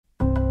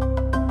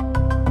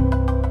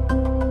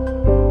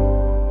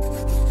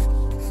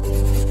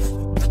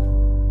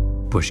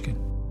Pushkin.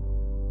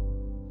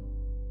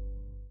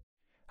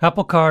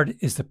 Apple Card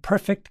is the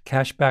perfect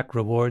cashback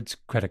rewards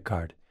credit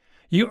card.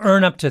 You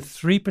earn up to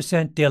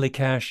 3% daily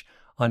cash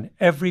on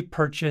every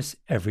purchase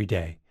every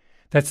day.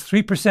 That's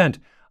 3%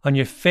 on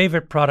your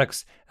favorite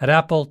products at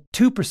Apple,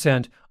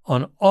 2%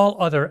 on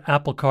all other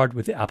Apple Card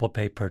with Apple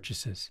Pay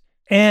purchases,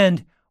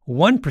 and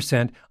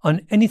 1%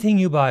 on anything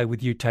you buy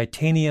with your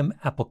titanium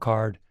Apple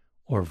Card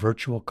or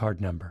virtual card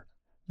number.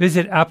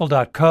 Visit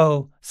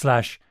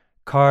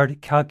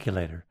apple.co/card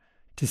calculator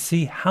to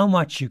see how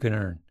much you can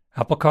earn.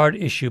 Apple Card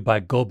issued by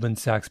Goldman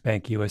Sachs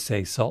Bank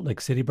USA Salt Lake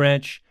City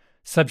branch,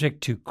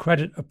 subject to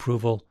credit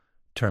approval.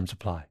 Terms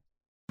apply.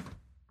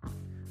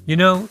 You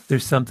know,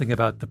 there's something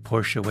about the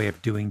Porsche way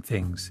of doing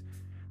things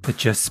that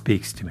just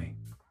speaks to me.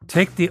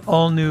 Take the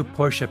all-new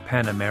Porsche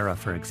Panamera,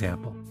 for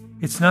example.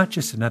 It's not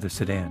just another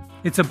sedan.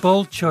 It's a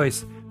bold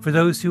choice for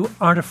those who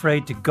aren't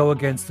afraid to go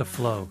against the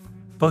flow,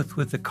 both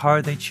with the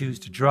car they choose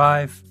to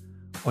drive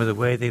or the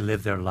way they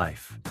live their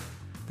life.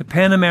 The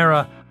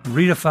Panamera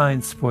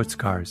redefines sports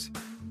cars,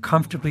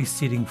 comfortably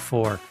seating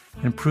four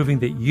and proving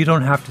that you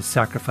don't have to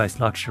sacrifice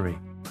luxury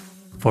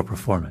for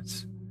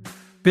performance.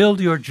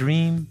 Build your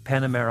dream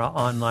Panamera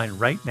online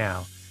right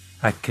now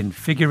at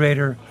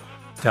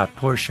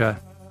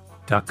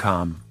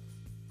configurator.porsche.com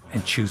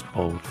and choose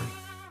boldly.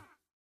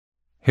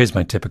 Here's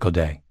my typical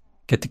day.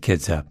 Get the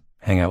kids up,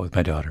 hang out with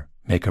my daughter,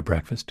 make her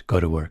breakfast,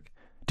 go to work,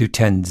 do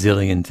 10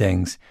 zillion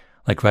things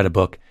like write a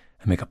book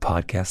and make a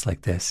podcast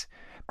like this,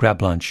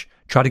 grab lunch,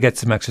 try to get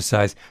some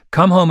exercise,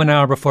 come home an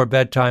hour before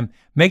bedtime,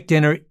 make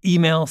dinner,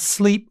 email,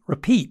 sleep,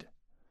 repeat.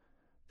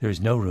 There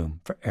is no room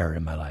for error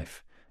in my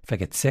life. If I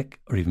get sick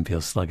or even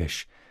feel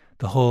sluggish,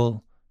 the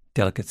whole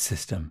delicate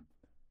system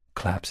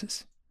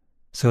collapses.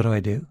 So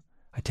what do?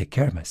 I take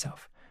care of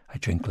myself. I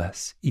drink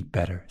less, eat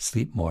better,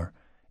 sleep more.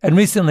 And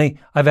recently,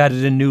 I've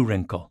added a new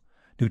wrinkle,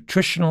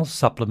 nutritional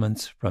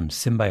supplements from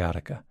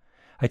Symbiotica.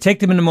 I take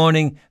them in the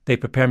morning, they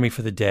prepare me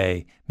for the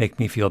day, make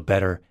me feel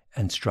better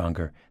and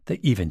stronger. They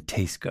even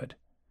taste good.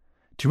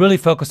 To really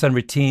focus on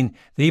routine,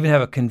 they even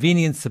have a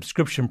convenient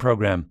subscription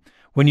program.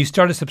 When you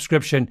start a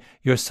subscription,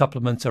 your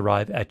supplements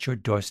arrive at your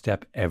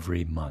doorstep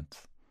every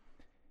month.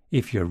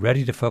 If you're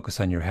ready to focus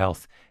on your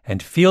health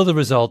and feel the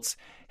results,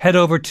 head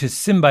over to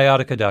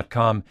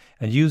Symbiotica.com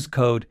and use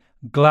code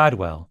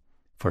GLADWELL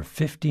for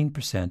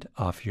 15%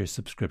 off your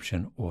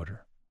subscription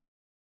order.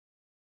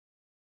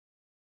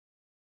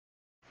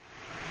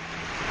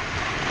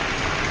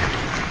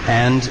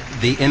 And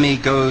the Emmy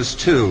goes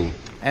to...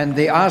 And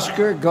the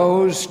Oscar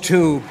goes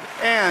to...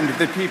 And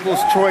the People's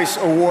Choice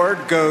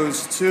Award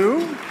goes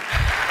to...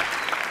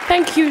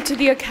 Thank you to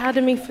the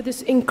Academy for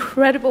this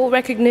incredible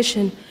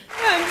recognition.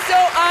 I'm so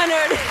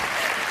honored.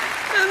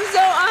 I'm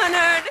so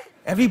honored.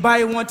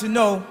 Everybody wants to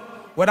know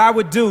what I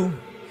would do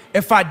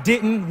if I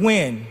didn't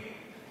win.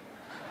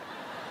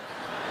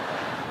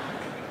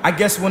 I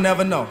guess we'll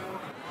never know.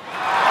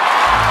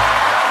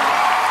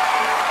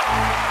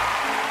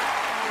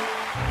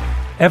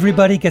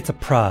 Everybody gets a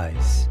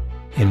prize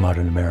in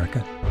modern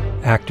America.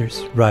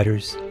 Actors,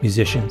 writers,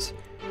 musicians.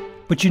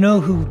 But you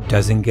know who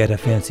doesn't get a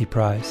fancy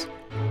prize?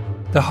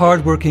 The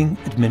hardworking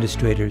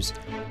administrators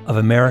of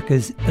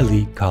America's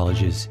elite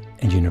colleges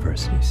and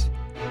universities.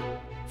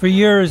 For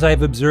years,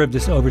 I've observed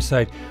this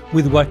oversight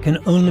with what can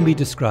only be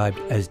described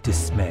as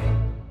dismay.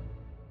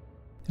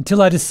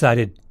 Until I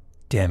decided,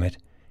 damn it,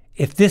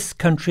 if this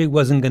country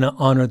wasn't going to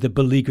honor the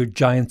beleaguered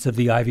giants of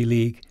the Ivy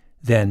League,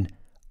 then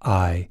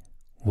I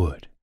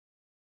would.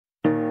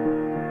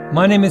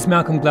 My name is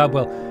Malcolm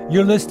Gladwell.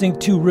 You're listening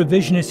to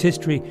Revisionist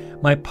History,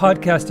 my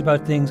podcast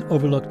about things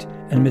overlooked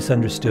and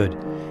misunderstood.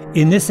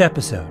 In this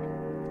episode,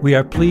 we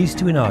are pleased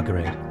to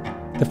inaugurate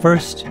the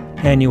first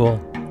annual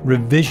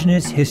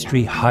Revisionist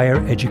History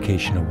Higher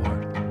Education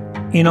Award.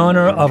 In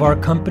honor of our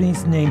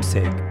company's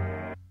namesake,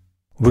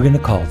 we're going to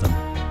call them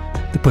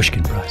the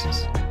Pushkin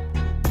Prizes.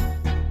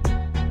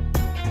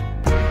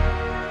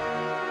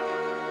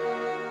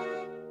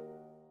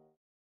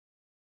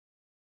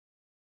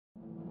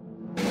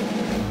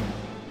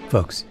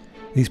 Folks,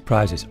 these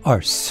prizes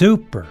are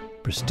super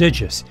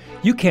prestigious.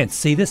 You can't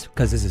see this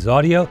because this is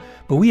audio,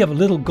 but we have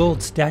little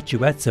gold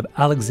statuettes of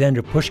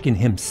Alexander Pushkin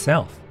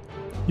himself.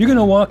 You're going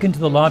to walk into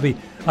the lobby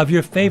of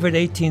your favorite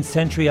 18th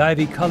century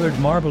ivy-colored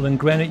marble and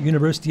granite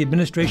University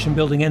Administration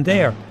Building, and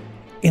there,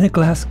 in a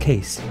glass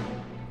case,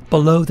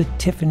 below the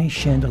Tiffany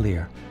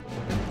chandelier,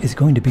 is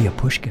going to be a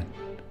Pushkin.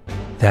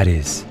 That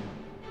is,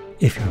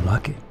 if you're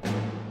lucky.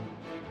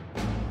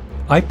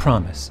 I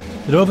promise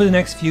that over the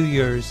next few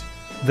years,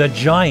 the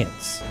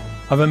giants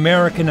of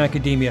American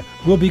academia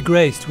will be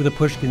graced with a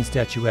Pushkin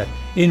statuette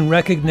in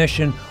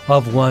recognition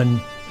of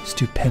one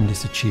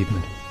stupendous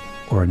achievement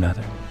or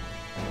another.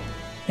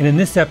 And in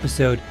this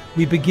episode,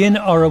 we begin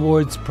our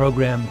awards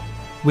program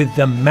with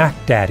the Mac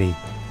Daddy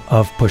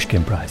of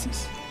Pushkin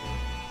Prizes,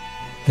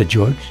 the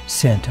George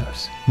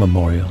Santos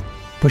Memorial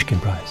Pushkin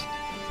Prize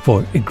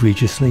for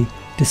egregiously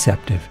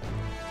deceptive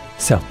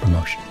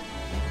self-promotion.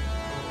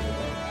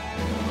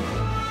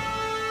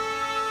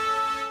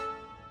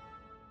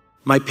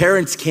 My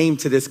parents came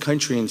to this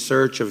country in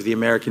search of the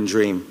American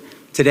dream.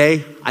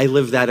 Today, I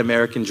live that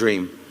American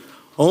dream.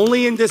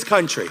 Only in this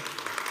country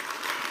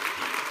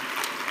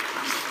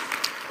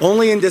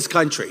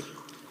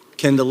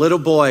can the little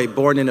boy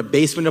born in a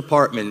basement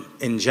apartment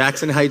in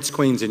Jackson Heights,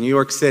 Queens, in New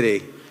York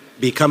City,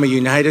 become a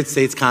United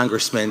States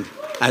congressman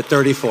at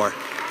 34.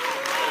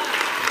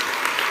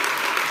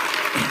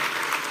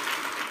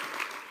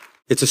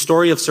 It's a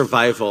story of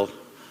survival,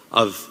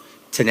 of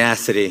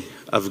tenacity,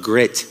 of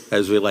grit,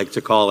 as we like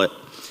to call it.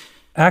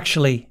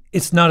 Actually,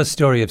 it's not a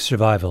story of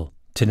survival,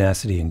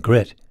 tenacity, and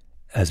grit,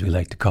 as we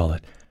like to call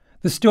it.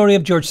 The story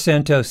of George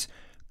Santos,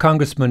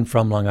 congressman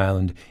from Long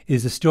Island,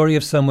 is the story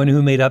of someone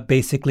who made up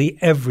basically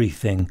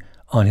everything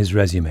on his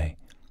resume.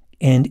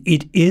 And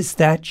it is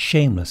that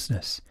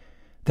shamelessness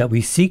that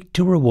we seek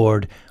to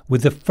reward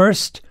with the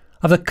first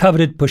of the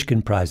coveted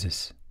Pushkin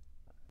prizes.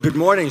 Good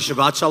morning.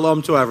 Shabbat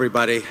Shalom to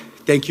everybody.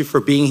 Thank you for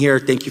being here.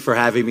 Thank you for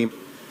having me.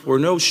 We're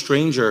no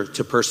stranger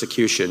to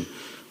persecution.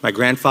 My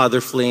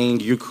grandfather fleeing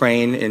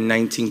Ukraine in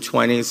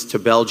 1920s to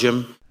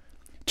Belgium.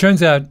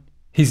 Turns out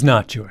he's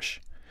not Jewish.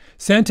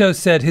 Santos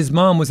said his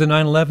mom was a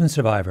 9/11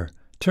 survivor.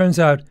 Turns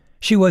out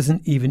she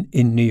wasn't even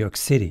in New York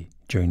City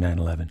during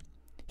 9/11.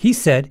 He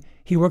said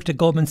he worked at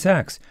Goldman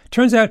Sachs.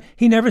 Turns out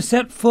he never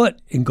set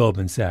foot in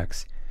Goldman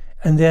Sachs.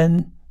 And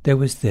then there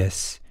was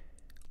this,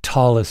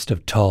 tallest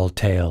of tall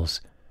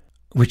tales,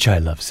 which I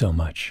love so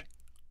much.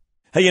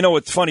 Hey, you know,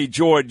 it's funny,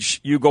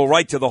 George, you go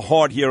right to the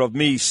heart here of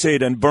me,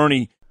 Sid, and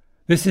Bernie.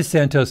 This is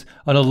Santos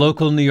on a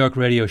local New York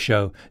radio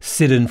show,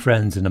 Sid and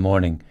Friends in the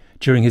Morning,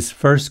 during his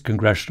first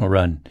congressional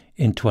run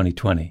in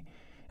 2020.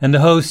 And the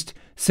host,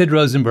 Sid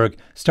Rosenberg,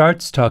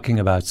 starts talking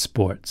about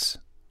sports.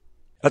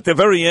 At the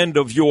very end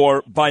of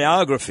your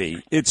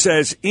biography, it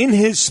says, in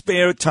his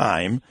spare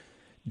time,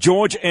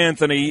 George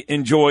Anthony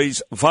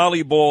enjoys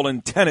volleyball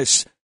and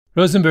tennis.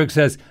 Rosenberg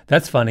says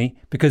that's funny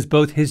because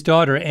both his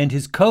daughter and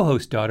his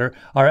co-host daughter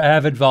are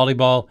avid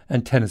volleyball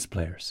and tennis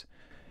players.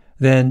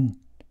 Then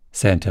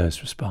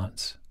Santos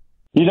responds.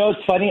 You know,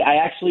 it's funny. I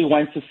actually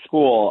went to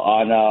school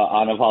on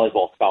a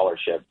volleyball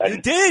scholarship. You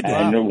did?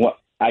 Wow.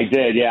 I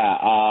did,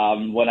 yeah.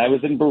 When I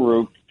was in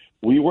Baruch,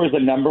 we were the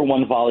number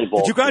one volleyball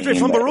Did you graduate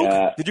team. from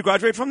Baruch? Did you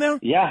graduate from there?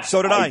 Yeah.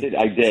 So did I.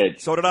 I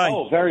did. So did I.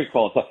 Oh, very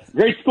cool. So,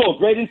 great school,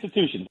 great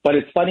institution. But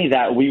it's funny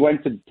that we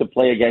went to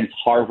play against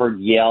Harvard,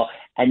 Yale,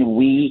 and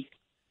we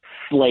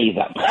slay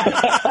them.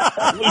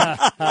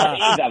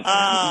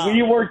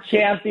 We were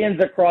champions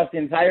across the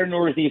entire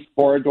Northeast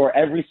corridor.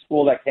 Every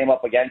school that came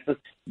up against us,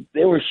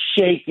 they were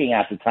shaking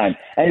at the time.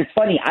 And it's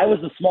funny, I was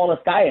the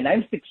smallest guy, and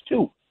I'm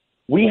 6'2".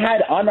 We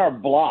had on our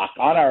block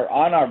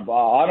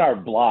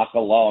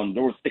alone,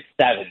 there were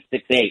 6'7",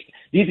 6'8".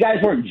 These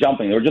guys weren't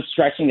jumping; they were just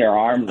stretching their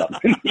arms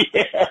up in the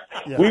air.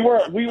 Yeah.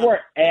 We were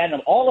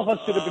animals. All of us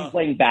should have been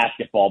playing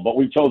basketball, but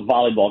we chose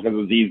volleyball because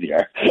it was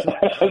easier.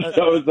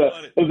 So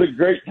it was a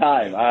great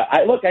time.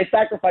 I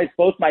sacrificed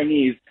both my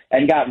knees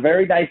and got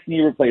very nice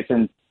knee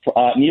replacements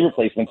from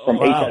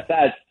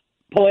HSS.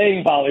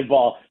 Playing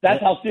volleyball.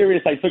 That's how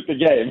serious I took the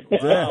game.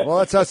 Yeah, well,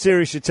 that's how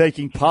serious you're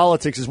taking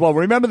politics as well.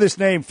 Remember this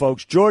name,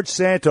 folks. George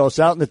Santos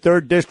out in the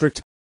 3rd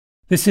District.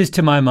 This is,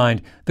 to my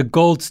mind, the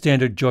gold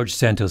standard George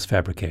Santos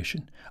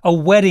fabrication. A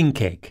wedding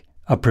cake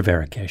of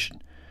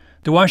prevarication.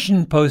 The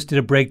Washington Post did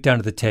a breakdown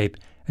of the tape,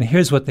 and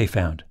here's what they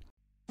found.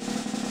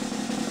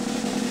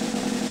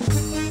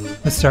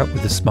 Let's start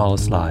with the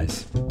smallest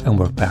lies and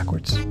work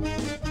backwards.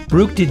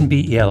 Baruch didn't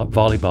beat Yale at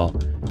volleyball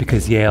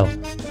because Yale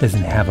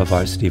doesn't have a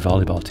varsity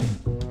volleyball team.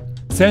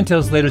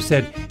 Santos later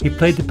said he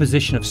played the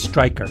position of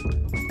striker.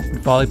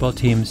 Volleyball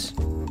teams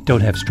don't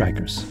have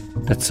strikers.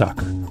 That's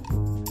soccer.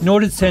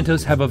 Nor did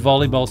Santos have a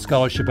volleyball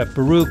scholarship at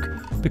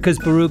Baruch because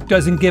Baruch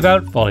doesn't give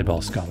out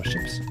volleyball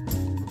scholarships.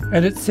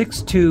 And at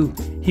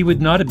 6'2", he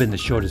would not have been the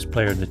shortest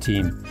player in the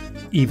team,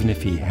 even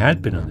if he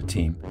had been on the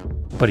team.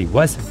 But he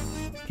wasn't.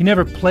 He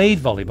never played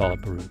volleyball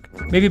at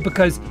Baruch, maybe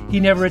because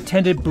he never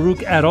attended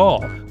Baruch at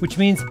all, which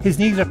means his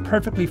knees are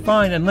perfectly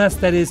fine unless,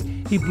 that is,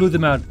 he blew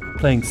them out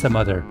playing some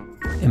other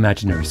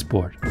imaginary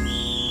sport.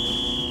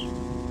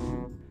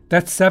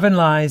 That's 7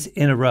 lies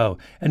in a row,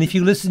 and if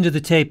you listen to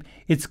the tape,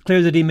 it's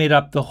clear that he made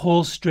up the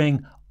whole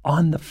string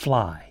on the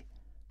fly.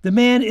 The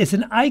man is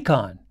an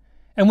icon.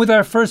 And with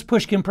our first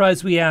Pushkin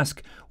Prize, we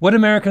ask, what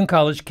American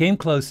college came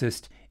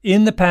closest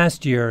in the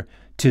past year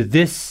to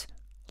this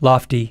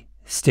lofty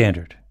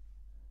standard?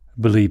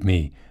 Believe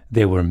me,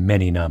 there were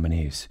many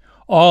nominees,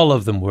 all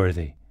of them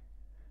worthy.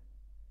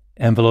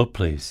 Envelope,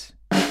 please.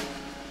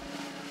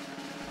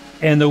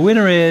 And the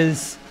winner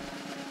is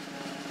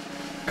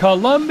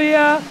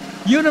Columbia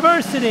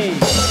University.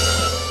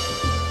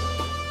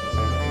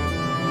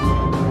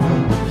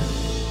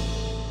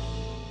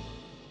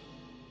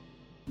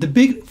 The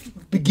big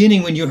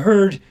beginning when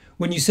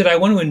you said, I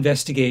want to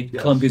investigate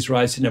Columbia's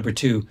rise to number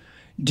 2,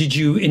 did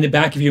you, in the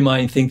back of your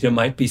mind, think there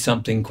might be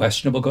something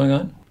questionable going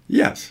on?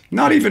 Yes.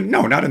 Not in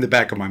the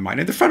back of my mind,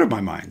 in the front of my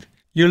mind.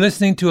 You're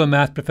listening to a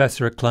math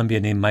professor at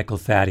Columbia named Michael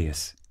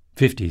Thaddeus,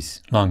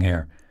 50s, long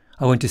hair.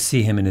 I went to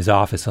see him in his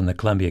office on the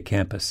Columbia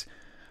campus,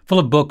 full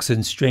of books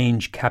and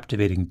strange,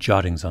 captivating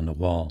jottings on the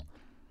wall.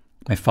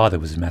 My father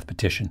was a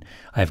mathematician.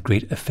 I have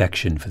great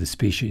affection for the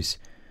species.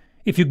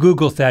 If you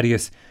Google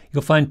Thaddeus,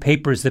 you'll find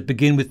papers that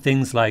begin with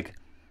things like,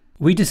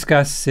 "We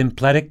discuss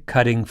symplectic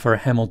cutting for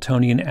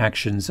Hamiltonian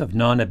actions of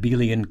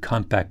non-abelian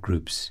compact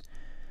groups.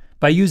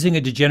 By using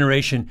a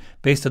degeneration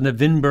based on the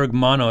Weinberg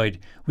monoid,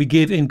 we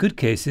give, in good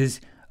cases,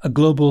 a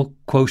global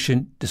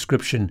quotient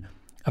description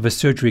of a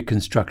surgery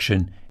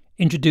construction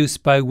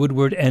introduced by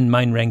Woodward and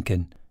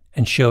Meinrenken,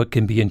 and show it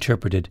can be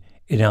interpreted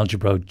in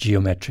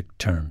algebro-geometric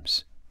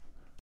terms."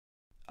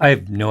 I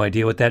have no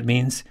idea what that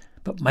means,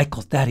 but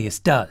Michael Thaddeus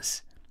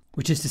does,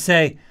 which is to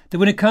say that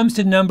when it comes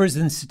to numbers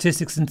and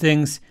statistics and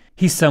things,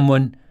 he's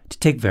someone to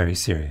take very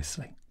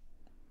seriously.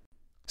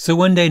 So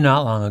one day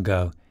not long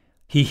ago,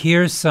 he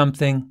hears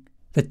something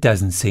that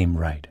doesn't seem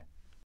right.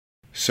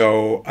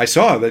 So I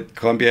saw that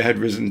Columbia had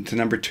risen to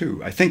number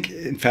 2. I think,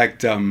 in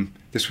fact,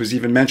 this was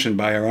even mentioned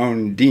by our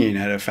own dean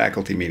at a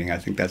faculty meeting. I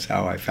think that's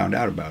how I found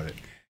out about it.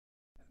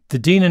 The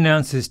dean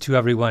announces to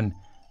everyone,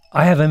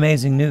 "I have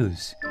amazing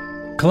news.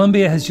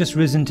 Columbia has just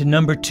risen to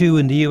number 2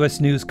 in the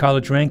U.S. News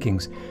College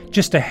rankings,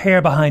 just a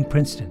hair behind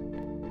Princeton."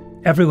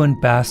 Everyone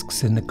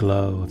basks in the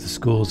glow of the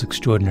school's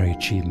extraordinary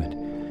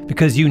achievement,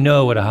 because you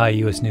know what a high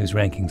U.S. News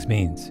rankings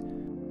means.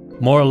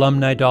 More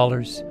alumni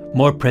dollars,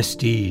 more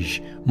prestige,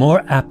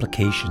 more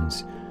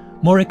applications,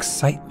 more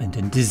excitement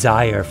and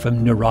desire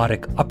from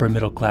neurotic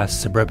upper-middle-class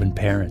suburban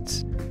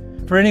parents.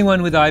 For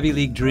anyone with Ivy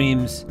League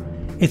dreams,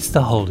 it's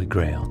the Holy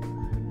Grail.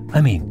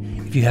 I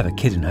mean, if you have a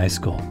kid in high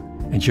school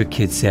and your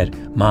kid said,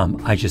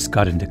 "Mom, I just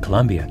got into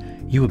Columbia,"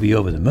 you will be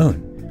over the moon.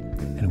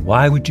 And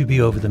why would you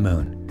be over the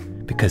moon?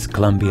 Because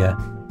Columbia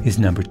is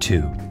number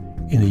 2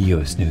 in the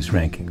U.S. News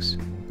rankings.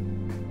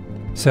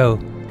 So,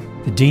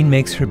 the dean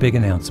makes her big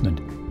announcement,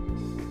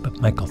 but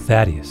Michael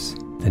Thaddeus,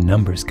 the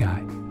numbers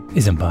guy,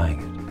 isn't buying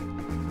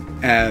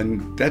it.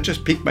 And that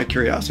just piqued my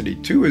curiosity.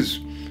 2 is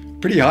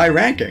pretty high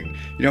ranking.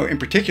 You know, in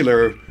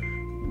particular,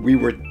 we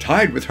were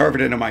tied with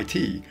Harvard and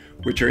MIT,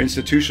 which are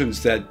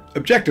institutions that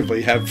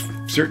objectively have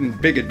certain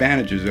big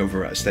advantages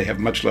over us. They have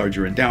much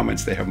larger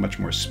endowments. They have much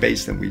more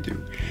space than we do.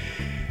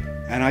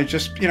 And I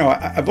just,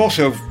 I've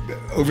also,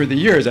 over the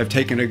years, I've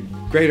taken a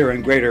greater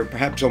and greater,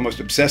 perhaps almost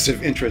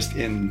obsessive interest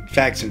in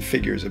facts and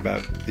figures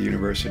about the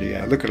university.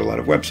 I look at a lot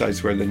of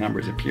websites where the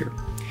numbers appear.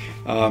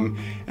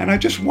 And I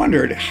just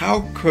wondered,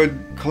 how could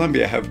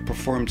Columbia have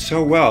performed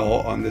so well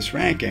on this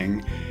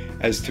ranking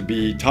as to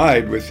be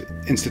tied with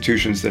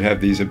institutions that have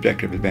these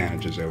objective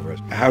advantages over us?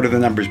 How do the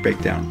numbers break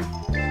down?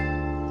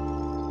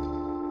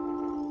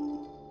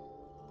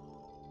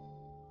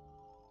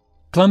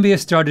 Columbia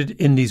started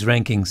in these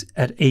rankings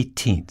at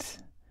 18th,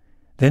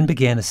 then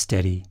began a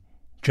steady,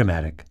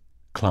 dramatic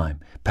climb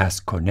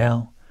past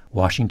Cornell,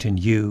 Washington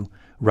U,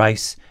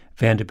 Rice,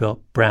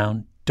 Vanderbilt,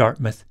 Brown,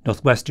 Dartmouth,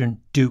 Northwestern,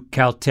 Duke,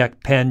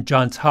 Caltech, Penn,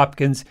 Johns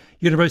Hopkins,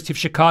 University of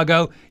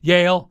Chicago,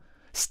 Yale,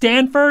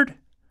 Stanford.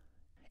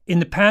 In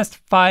the past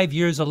 5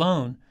 years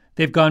alone,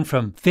 they've gone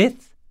from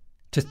 5th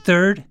to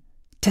 3rd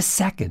to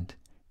 2nd,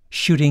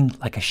 shooting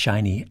like a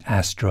shiny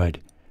asteroid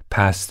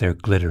past their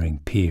glittering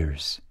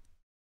peers.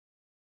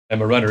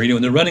 I'm a runner.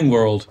 In the running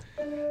world,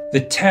 the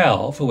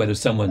tell for whether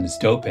someone is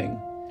doping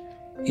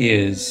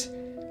is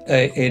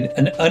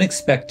an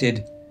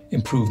unexpected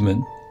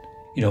improvement.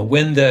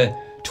 When the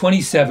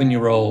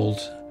 27-year-old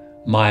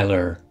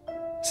miler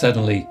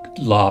suddenly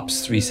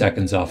lops 3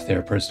 seconds off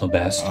their personal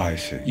best, I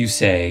see. You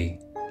say,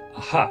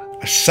 aha.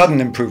 A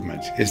sudden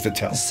improvement is the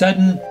tell. A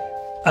sudden,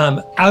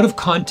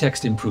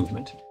 out-of-context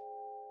improvement.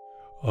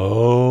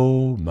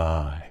 Oh,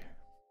 my.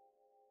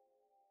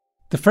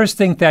 The first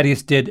thing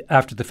Thaddeus did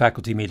after the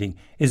faculty meeting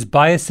is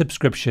buy a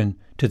subscription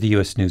to the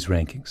U.S. News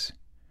rankings.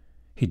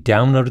 He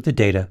downloaded the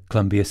data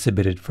Columbia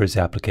submitted for his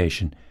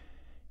application,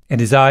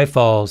 and his eye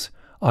falls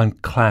on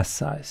class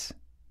size.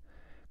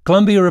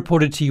 Columbia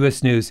reported to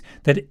U.S. News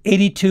that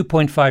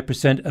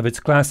 82.5% of its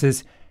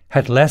classes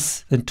had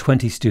less than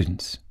 20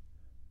 students.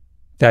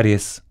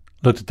 Thaddeus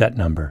looked at that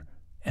number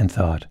and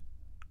thought,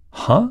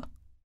 huh?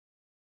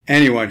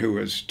 Anyone who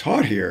has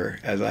taught here,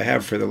 as I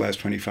have for the last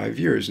 25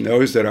 years,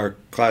 knows that our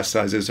class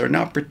sizes are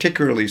not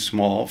particularly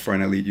small for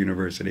an elite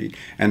university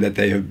and that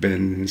they have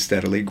been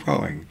steadily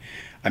growing.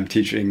 I'm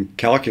teaching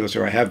calculus,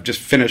 or I have just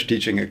finished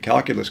teaching a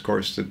calculus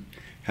course that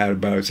had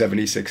about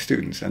 76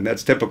 students, and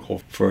that's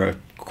typical for a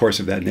course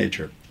of that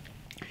nature.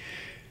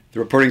 The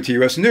reporting to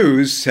U.S.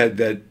 News said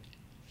that,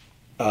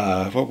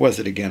 what was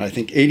it again? I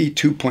think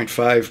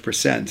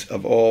 82.5%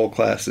 of all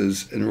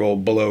classes enroll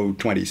below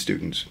 20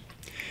 students.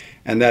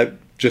 And that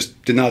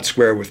just did not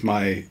square with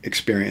my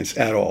experience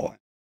at all.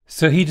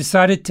 So he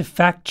decided to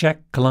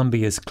fact-check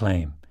Columbia's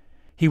claim.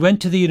 He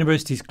went to the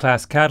university's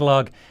class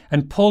catalog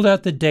and pulled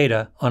out the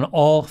data on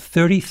all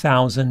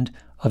 30,000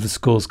 of the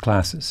school's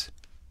classes.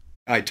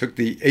 I took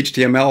the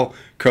HTML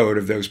code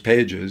of those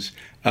pages,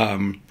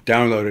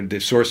 downloaded the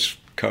source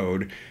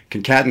code,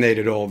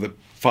 concatenated all the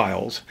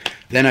files.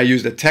 Then I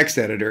used a text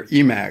editor,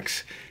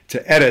 Emacs,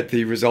 to edit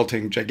the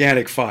resulting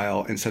gigantic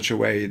file in such a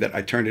way that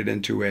I turned it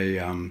into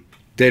a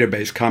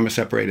database,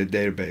 comma-separated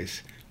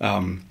database,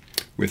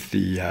 with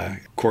the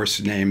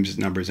course names,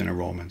 numbers, and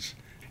enrollments.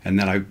 And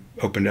then I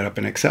opened it up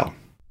in Excel.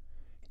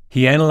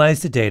 He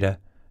analyzed the data,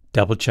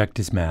 double-checked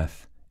his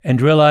math,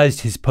 and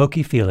realized his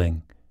pokey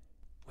feeling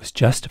was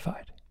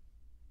justified.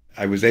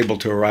 I was able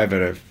to arrive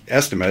at an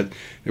estimate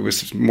that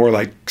was more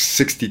like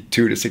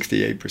 62 to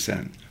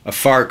 68%, a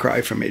far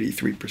cry from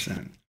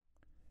 83%.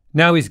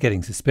 Now he's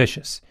getting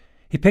suspicious.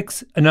 He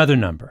picks another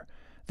number.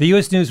 The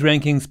U.S. News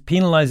Rankings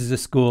penalizes a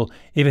school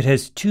if it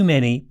has too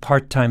many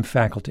part-time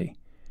faculty.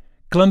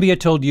 Columbia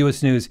told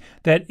U.S. News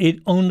that it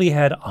only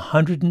had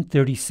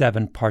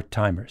 137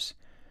 part-timers.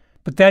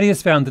 But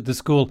Thaddeus found that the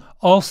school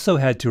also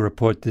had to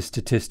report this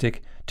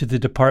statistic to the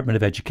Department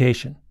of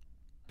Education.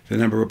 The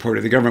number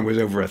reported to the government was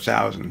over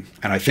 1,000,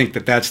 and I think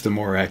that that's the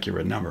more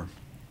accurate number.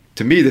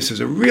 To me, this is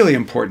a really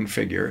important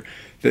figure.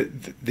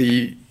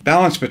 The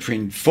balance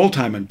between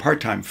full-time and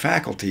part-time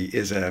faculty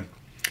is a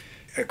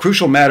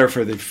crucial matter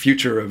for the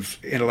future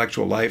of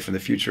intellectual life and the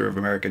future of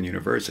American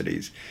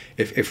universities.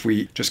 If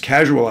we just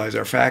casualize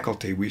our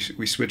faculty, we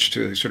switch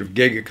to a sort of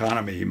gig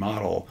economy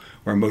model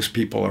where most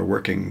people are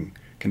working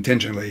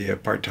contingently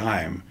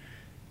part-time.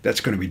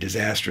 That's going to be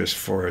disastrous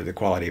for the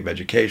quality of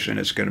education.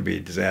 It's going to be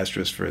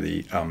disastrous for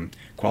the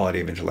quality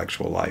of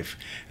intellectual life.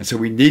 And so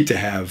we need to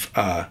have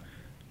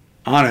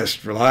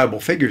honest, reliable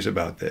figures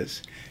about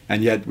this.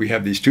 And yet we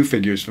have these two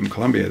figures from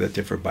Columbia that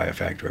differ by a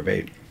factor of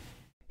 8.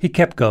 He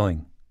kept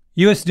going.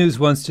 U.S. News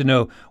wants to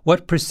know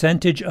what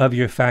percentage of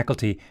your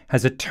faculty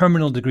has a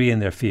terminal degree in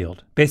their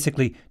field.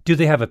 Basically, do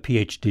they have a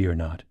PhD or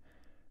not?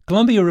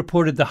 Columbia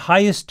reported the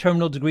highest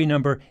terminal degree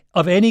number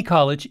of any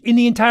college in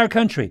the entire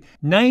country,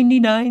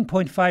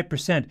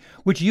 99.5%,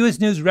 which U.S.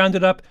 News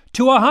rounded up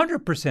to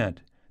 100%.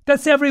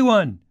 That's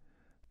everyone.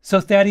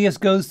 So Thaddeus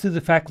goes to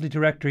the faculty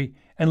directory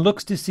and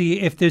looks to see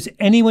if there's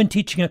anyone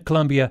teaching at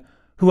Columbia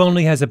who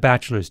only has a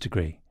bachelor's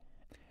degree,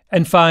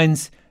 and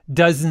finds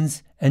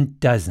dozens and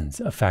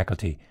dozens of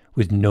faculty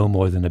with no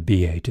more than a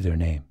BA to their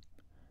name.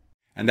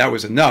 And that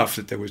was enough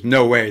that there was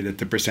no way that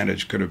the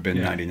percentage could have been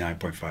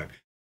 99.5.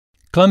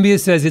 Columbia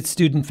says its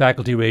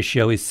student-faculty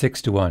ratio is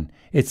 6 to 1.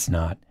 It's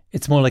not.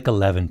 It's more like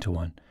 11 to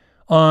 1.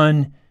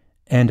 On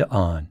and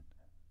on.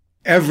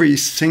 Every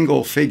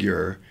single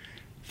figure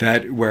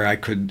where I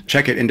could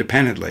check it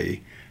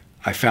independently,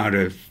 I found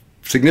a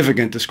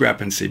significant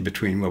discrepancy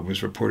between what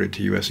was reported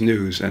to U.S.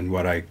 News and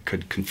what I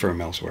could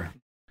confirm elsewhere.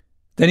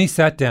 Then he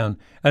sat down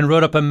and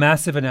wrote up a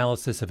massive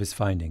analysis of his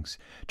findings.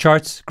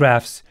 Charts,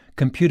 graphs,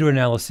 computer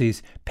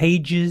analyses,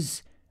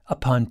 pages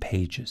upon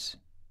pages.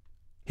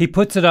 He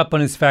puts it up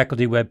on his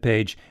faculty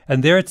webpage,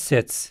 and there it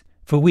sits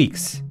for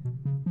weeks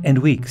and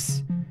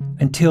weeks,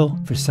 until,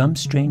 for some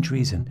strange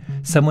reason,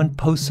 someone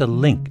posts a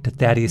link to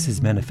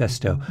Thaddeus's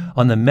manifesto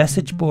on the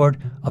message board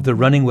of the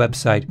running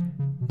website,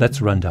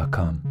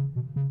 Let'sRun.com.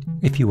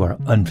 If you are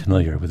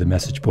unfamiliar with the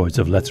message boards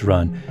of Let's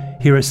Run,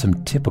 here are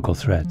some typical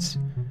threads.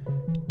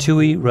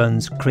 Tui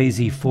runs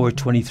crazy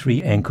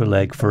 423 anchor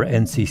leg for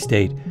NC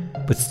State,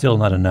 but still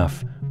not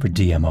enough for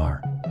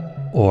DMR.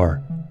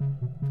 Or,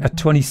 at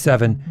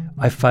 27,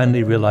 I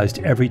finally realized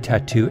every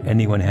tattoo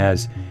anyone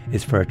has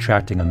is for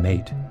attracting a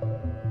mate.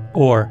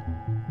 Or,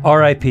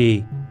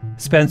 R.I.P.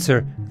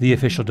 Spencer, the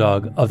official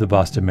dog of the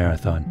Boston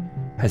Marathon,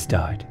 has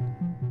died.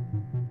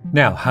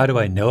 Now, how do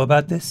I know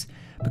about this?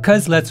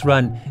 Because Let's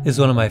Run is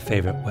one of my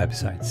favorite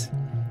websites.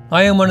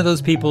 I am one of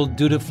those people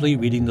dutifully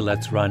reading the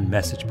Let's Run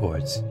message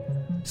boards.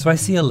 So I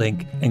see a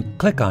link and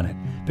click on it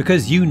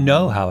because you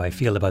know how I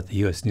feel about the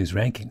U.S. News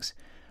Rankings.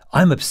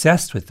 I'm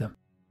obsessed with them.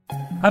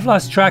 I've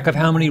lost track of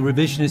how many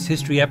revisionist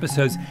history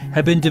episodes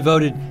have been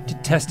devoted to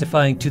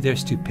testifying to their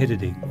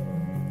stupidity.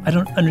 I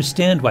don't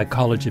understand why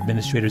college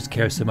administrators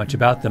care so much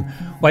about them,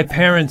 why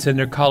parents and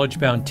their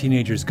college-bound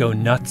teenagers go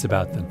nuts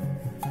about them.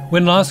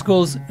 When law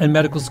schools and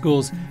medical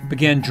schools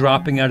began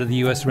dropping out of the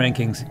U.S.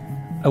 rankings,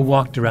 I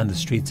walked around the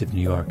streets of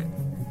New York,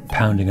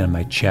 pounding on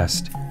my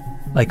chest,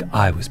 like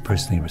I was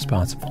personally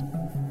responsible.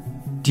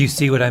 Do you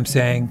see what I'm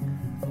saying?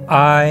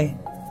 I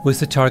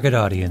was the target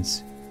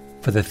audience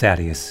for the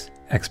Thaddeus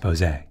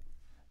expose.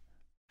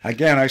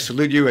 Again, I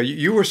salute you.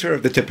 You were sort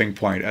of the tipping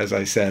point, as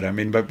I said. I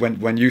mean, but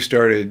when you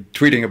started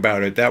tweeting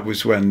about it, that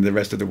was when the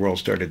rest of the world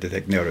started to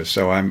take notice.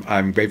 So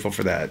I'm grateful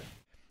for that.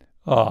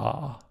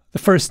 Aw, the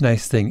first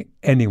nice thing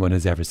anyone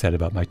has ever said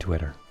about my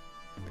Twitter.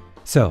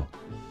 So,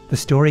 the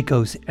story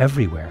goes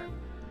everywhere.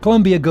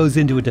 Columbia goes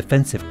into a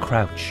defensive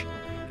crouch,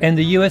 and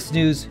the U.S.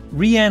 News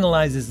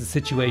reanalyzes the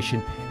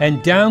situation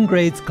and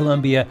downgrades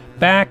Columbia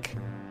back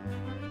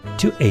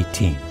to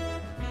 18.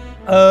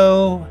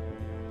 Oh,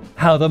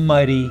 how the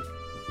mighty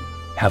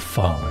have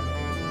fallen.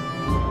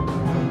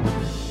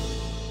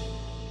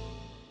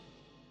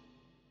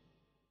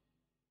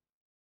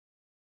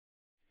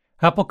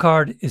 Apple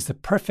Card is the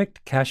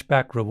perfect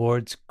cashback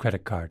rewards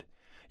credit card.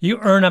 You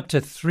earn up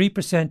to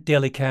 3%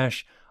 daily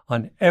cash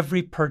on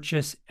every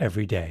purchase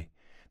every day.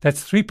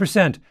 That's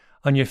 3%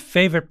 on your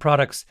favorite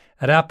products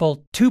at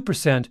Apple,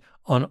 2%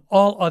 on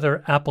all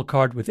other Apple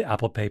Card with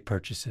Apple Pay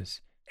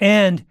purchases,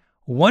 and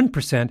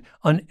 1%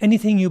 on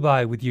anything you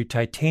buy with your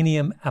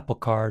titanium Apple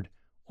Card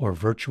or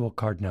virtual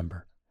card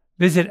number.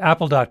 Visit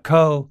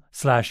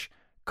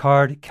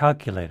apple.co/card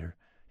calculator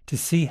to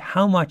see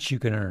how much you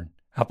can earn.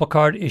 Apple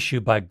Card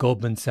issued by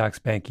Goldman Sachs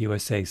Bank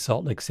USA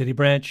Salt Lake City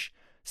branch,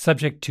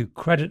 subject to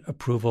credit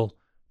approval,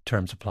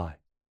 terms apply.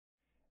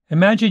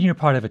 Imagine you're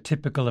part of a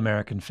typical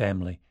American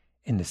family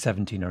in the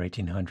 17 or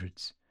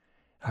 1800s.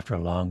 After a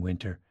long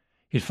winter,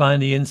 you'd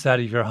find the inside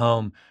of your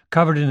home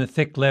covered in a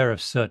thick layer of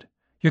soot.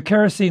 Your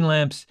kerosene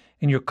lamps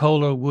and your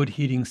coal or wood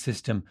heating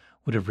system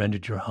would have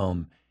rendered your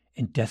home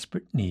in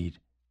desperate need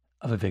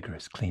of a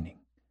vigorous cleaning.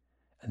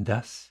 And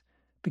thus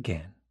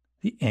began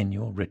the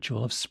annual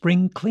ritual of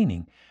spring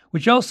cleaning,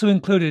 which also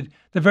included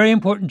the very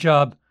important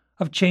job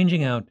of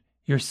changing out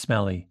your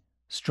smelly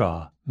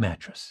straw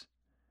mattress.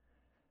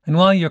 And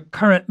while your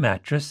current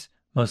mattress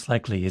most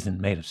likely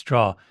isn't made of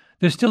straw,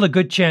 there's still a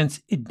good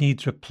chance it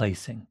needs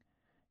replacing.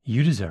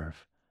 You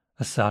deserve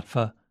a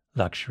Sattva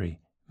luxury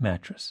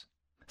mattress.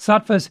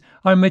 Sattvas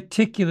are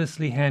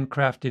meticulously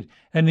handcrafted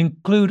and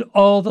include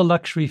all the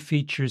luxury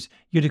features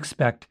you'd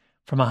expect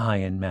from a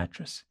high-end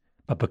mattress.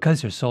 But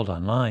because they're sold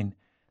online,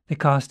 they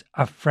cost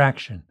a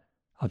fraction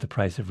of the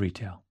price of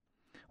retail.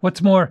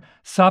 What's more,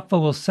 Sattva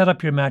will set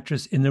up your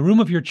mattress in the room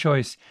of your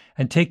choice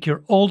and take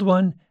your old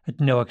one at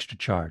no extra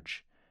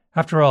charge.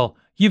 After all,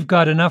 you've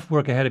got enough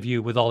work ahead of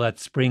you with all that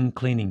spring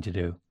cleaning to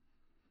do.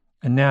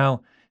 And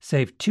now,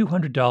 save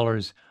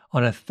 $200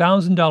 on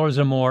 $1,000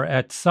 or more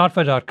at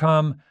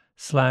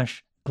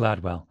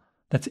sattva.com/Gladwell.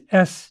 That's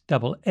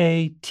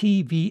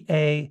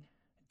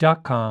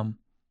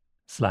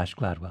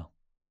SATVA.com/Gladwell.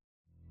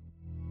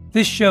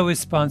 This show is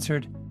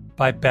sponsored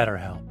by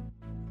BetterHelp.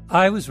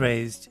 I was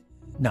raised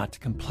not to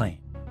complain.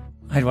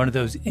 I had one of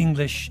those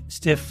English,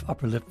 stiff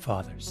upper lip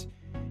fathers.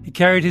 He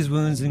carried his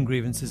wounds and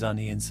grievances on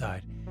the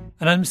inside.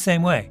 And I'm the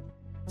same way.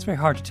 It's very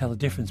hard to tell the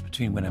difference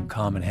between when I'm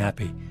calm and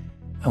happy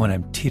and when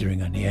I'm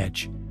teetering on the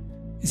edge.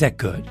 Is that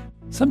good?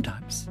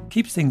 Sometimes.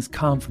 Keeps things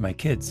calm for my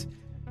kids.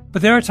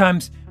 But there are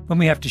times when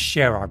we have to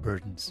share our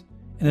burdens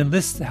and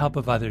enlist the help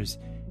of others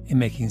in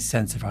making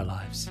sense of our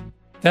lives.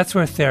 That's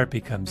where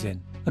therapy comes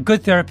in. A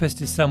good therapist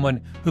is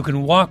someone who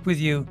can walk with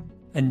you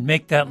and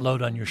make that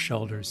load on your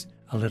shoulders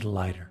a little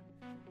lighter.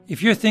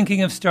 If you're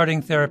thinking of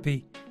starting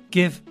therapy,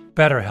 give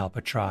BetterHelp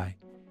a try.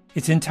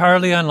 It's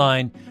entirely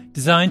online,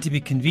 designed to be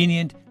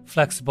convenient,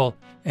 flexible,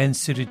 and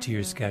suited to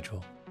your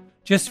schedule.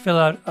 Just fill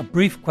out a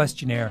brief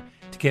questionnaire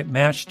to get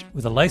matched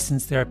with a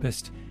licensed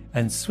therapist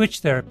and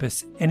switch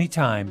therapists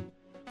anytime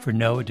for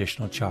no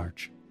additional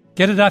charge.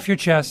 Get it off your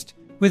chest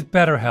with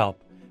BetterHelp.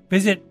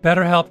 Visit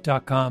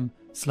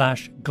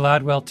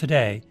BetterHelp.com/Gladwell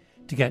today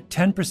to get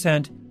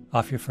 10%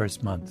 off your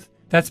first month.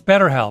 That's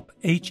BetterHelp,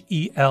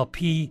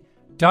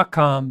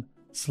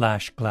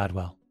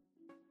 HELP.com/Gladwell.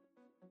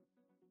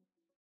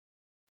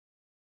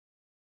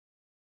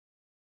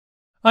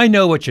 I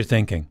know what you're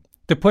thinking.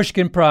 The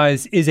Pushkin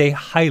Prize is a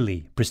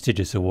highly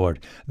prestigious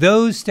award.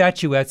 Those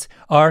statuettes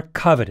are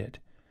coveted.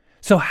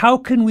 So how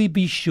can we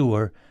be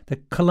sure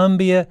that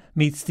Columbia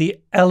meets the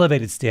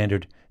elevated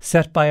standard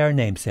set by our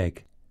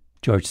namesake,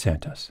 George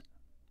Santos?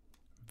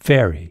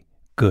 Very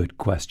good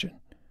question.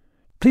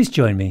 Please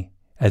join me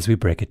as we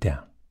break it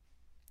down.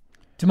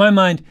 To my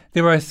mind,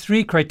 there are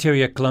 3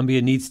 criteria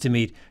Columbia needs to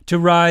meet to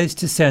rise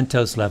to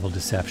Santos-level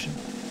deception.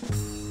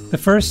 The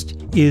first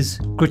is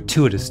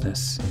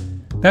gratuitousness.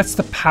 That's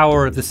the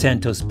power of the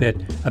Santos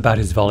bit about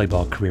his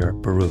volleyball career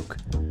at Baruch.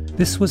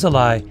 This was a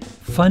lie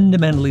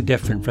fundamentally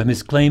different from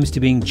his claims to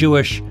being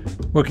Jewish,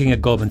 working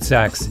at Goldman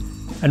Sachs,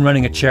 and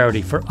running a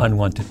charity for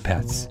unwanted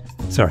pets.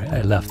 Sorry,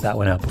 I left that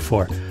one out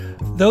before.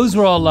 Those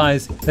were all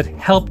lies that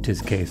helped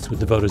his case with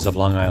the voters of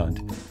Long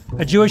Island.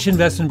 A Jewish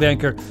investment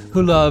banker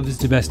who loves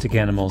domestic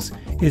animals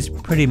is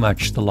pretty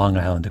much the Long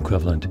Island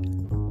equivalent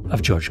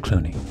of George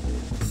Clooney.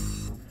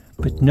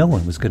 But no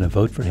one was going to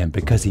vote for him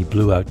because he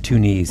blew out 2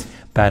 knees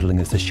battling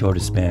as the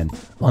shortest man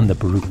on the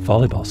Baruch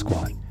volleyball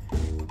squad.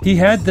 He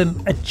had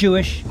them at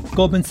Jewish,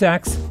 Goldman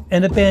Sachs,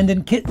 and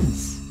abandoned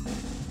kittens.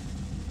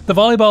 The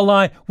volleyball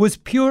lie was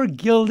pure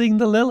gilding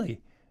the lily,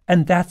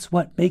 and that's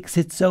what makes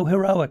it so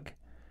heroic.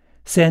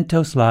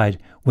 Santos lied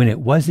when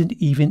it wasn't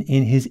even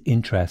in his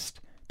interest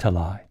to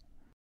lie.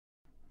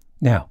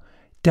 Now,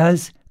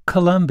 does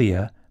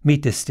Columbia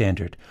meet this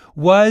standard?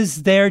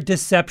 Was their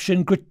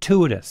deception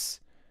gratuitous?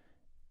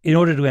 In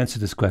order to answer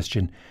this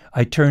question,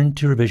 I turned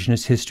to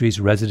revisionist history's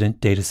resident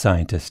data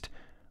scientist,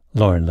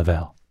 Lauren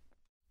Lavelle.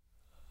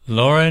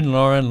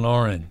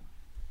 Lauren.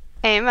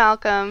 Hey,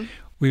 Malcolm.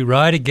 We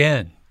ride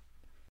again.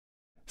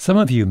 Some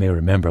of you may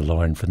remember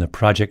Lauren from the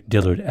Project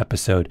Dillard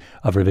episode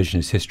of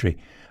Revisionist History.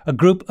 A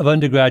group of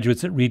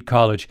undergraduates at Reed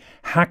College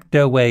hacked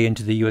their way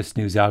into the U.S.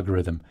 News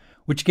algorithm,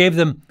 which gave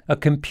them a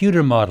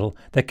computer model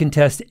that can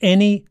test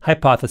any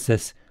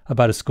hypothesis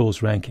about a school's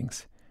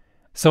rankings.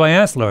 So I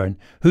asked Lauren,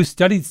 who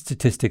studied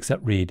statistics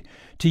at Reed,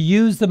 to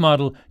use the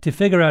model to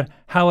figure out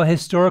how a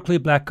historically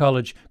black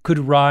college could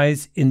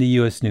rise in the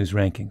U.S. News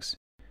rankings.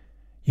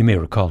 You may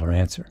recall her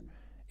answer.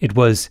 It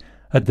was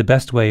that the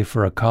best way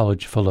for a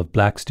college full of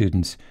black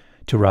students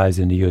to rise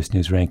in the U.S.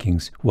 News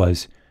rankings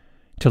was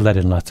to let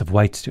in lots of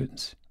white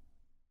students.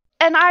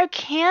 And I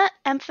can't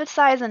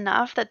emphasize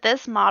enough that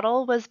this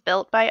model was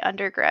built by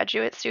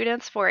undergraduate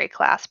students for a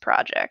class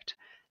project.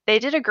 They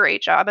did a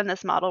great job, and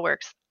this model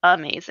works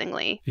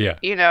amazingly. Yeah.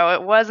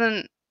 It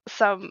wasn't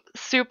some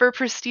super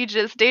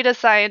prestigious data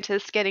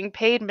scientist getting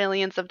paid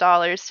millions of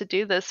dollars to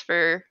do this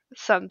for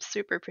some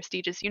super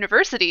prestigious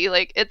university.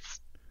 Like, it's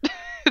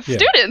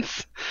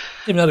students.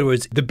 In other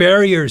words, the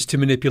barriers to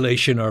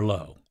manipulation are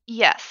low.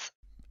 Yes.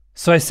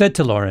 So I said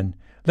to Lauren,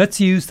 let's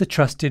use the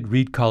trusted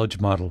Reed College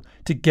model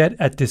to get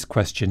at this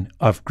question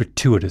of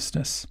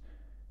gratuitousness.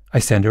 I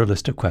send her a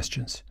list of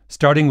questions,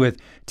 starting with,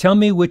 tell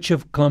me which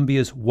of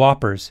Columbia's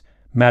whoppers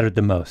mattered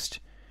the most.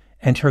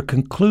 And her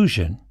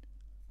conclusion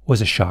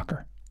was a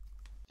shocker.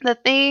 The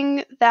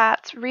thing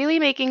that's really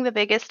making the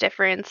biggest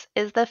difference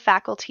is the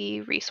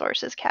faculty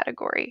resources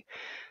category.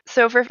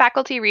 So for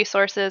faculty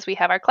resources, we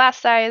have our class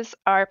size,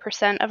 our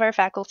percent of our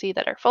faculty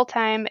that are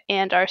full-time,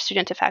 and our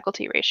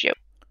student-to-faculty ratio.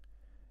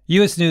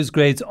 U.S. News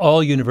grades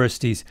all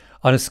universities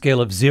on a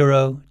scale of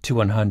 0 to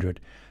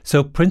 100.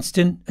 So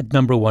Princeton at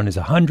number 1 is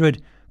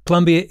 100.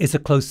 Columbia is a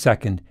close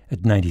second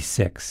at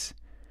 96.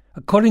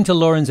 According to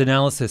Lauren's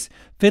analysis,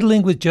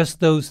 fiddling with just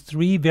those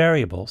 3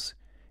 variables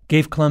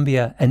gave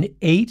Columbia an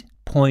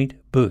 8-point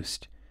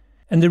boost.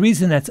 And the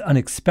reason that's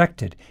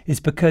unexpected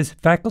is because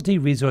faculty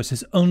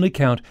resources only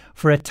count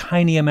for a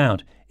tiny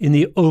amount in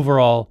the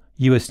overall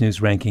U.S.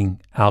 News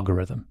ranking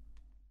algorithm.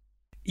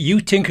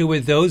 You tinker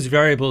with those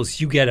variables,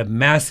 you get a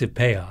massive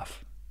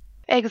payoff.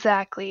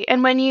 Exactly.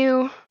 And when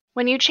you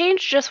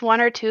change just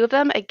 1 or 2 of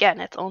them, again,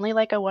 it's only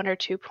like a 1 or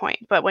 2 point.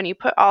 But when you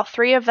put all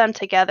 3 of them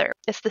together,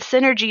 it's the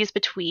synergies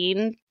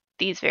between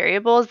these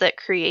variables that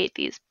create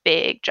these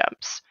big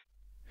jumps.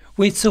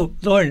 Wait, so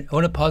Lauren, I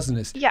want to pause on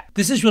this. Yeah.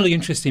 This is really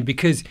interesting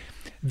because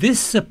this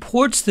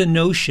supports the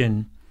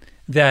notion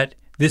that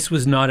this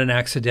was not an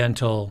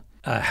accidental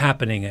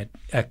happening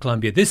at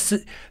Columbia. This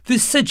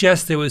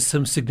suggests there was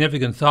some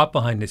significant thought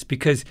behind this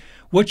because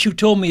what you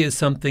told me is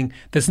something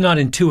that's not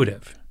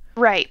intuitive.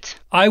 Right.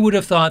 I would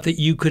have thought that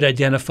you could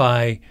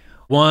identify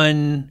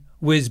one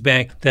whiz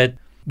bang that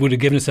would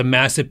have given us a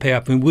massive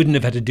payoff and we wouldn't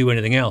have had to do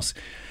anything else.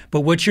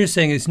 But what you're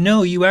saying is,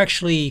 no, you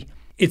actually,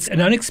 it's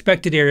an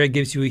unexpected area,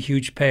 gives you a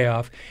huge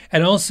payoff.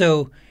 And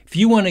also, if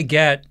you want to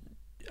get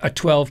a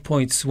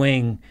 12-point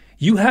swing,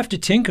 you have to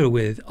tinker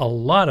with a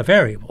lot of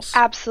variables.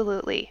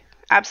 Absolutely.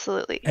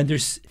 Absolutely. And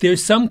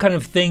there's some kind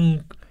of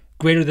thing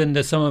greater than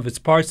the sum of its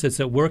parts that's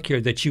at work here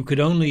that you could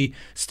only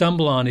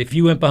stumble on if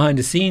you went behind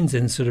the scenes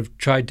and sort of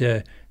tried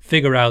to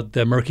figure out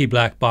the murky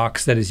black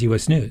box that is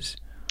U.S. News.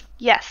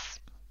 Yes,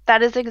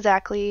 that is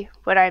exactly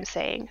what I'm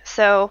saying.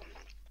 So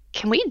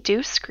can we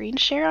do screen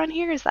share on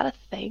here? Is that a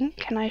thing?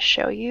 Can I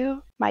show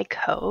you my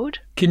code?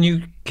 Can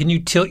you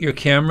tilt your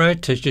camera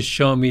to just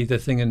show me the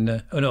thing in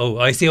the... Oh, no,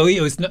 I see. Oh,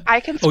 it's not.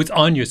 It's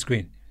on your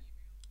screen.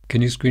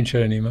 Can you screen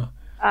share an email?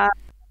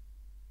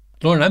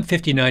 Lauren, I'm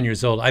 59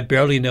 years old. I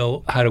barely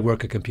know how to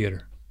work a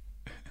computer.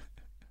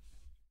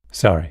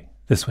 Sorry,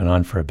 this went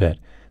on for a bit.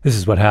 This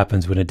is what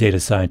happens when a data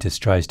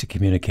scientist tries to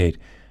communicate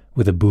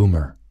with a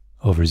boomer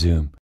over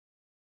Zoom.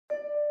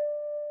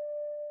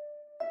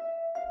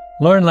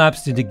 Lauren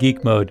lapsed into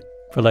geek mode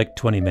for like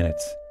 20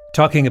 minutes,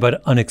 talking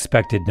about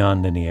unexpected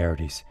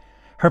nonlinearities.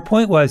 Her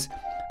point was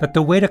that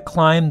the way to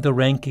climb the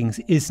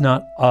rankings is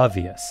not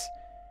obvious.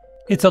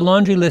 It's a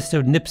laundry list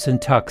of nips and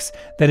tucks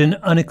that an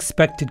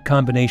unexpected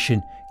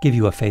combination give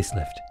you a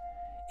facelift.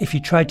 If you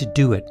tried to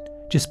do it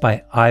just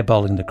by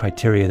eyeballing the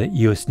criteria that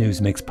U.S.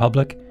 News makes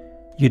public,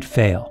 you'd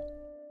fail.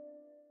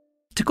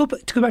 To go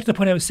back to the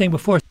point I was saying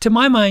before, to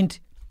my mind,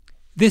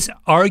 this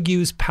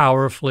argues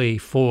powerfully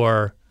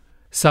for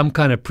some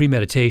kind of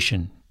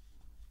premeditation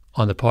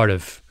on the part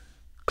of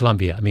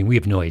Columbia. I mean, we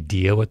have no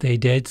idea what they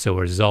did, so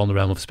it's all in the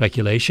realm of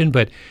speculation,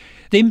 but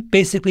they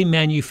basically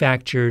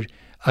manufactured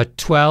a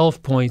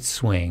 12-point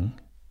swing,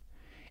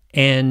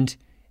 and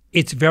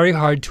it's very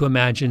hard to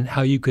imagine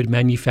how you could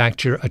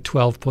manufacture a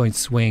 12-point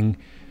swing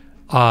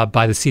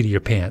by the seat of your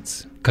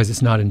pants, because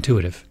it's not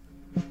intuitive.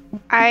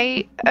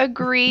 I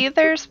agree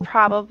there's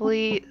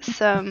probably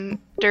some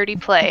dirty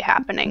play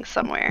happening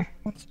somewhere.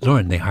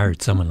 Lauren, they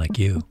hired someone like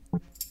you.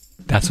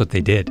 That's what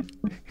they did.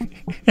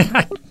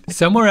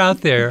 Somewhere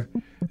out there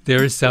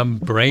is some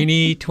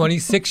brainy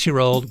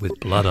 26-year-old with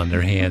blood on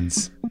their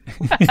hands.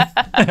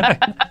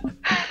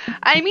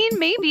 I mean,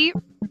 maybe.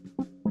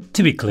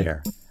 To be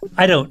clear,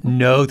 I don't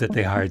know that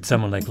they hired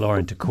someone like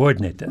Lauren to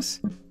coordinate this.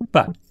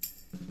 But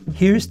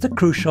here's the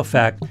crucial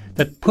fact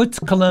that puts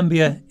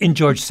Columbia in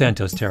George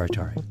Santos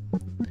territory.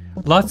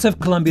 Lots of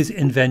Columbia's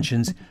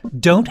inventions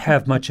don't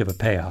have much of a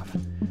payoff.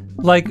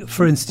 Like,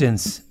 for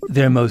instance,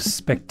 their most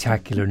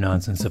spectacular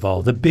nonsense of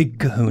all, the big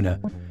kahuna,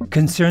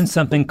 concerns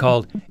something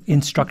called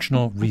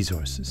instructional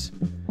resources.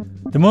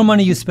 The more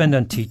money you spend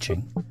on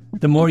teaching,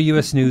 the more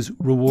U.S. News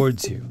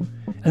rewards you.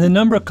 And the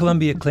number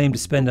Columbia claimed to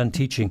spend on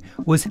teaching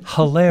was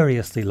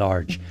hilariously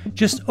large,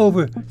 just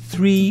over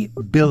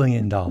 $3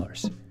 billion.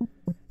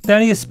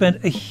 Thaddeus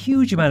spent a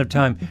huge amount of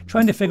time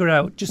trying to figure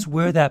out just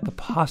where that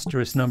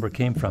preposterous number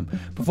came from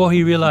before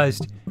he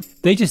realized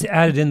they just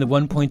added in the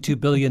 $1.2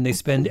 billion they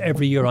spend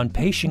every year on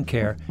patient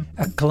care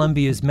at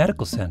Columbia's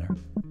medical center.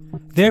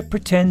 They're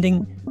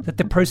pretending that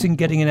the person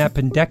getting an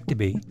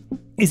appendectomy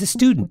is a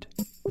student.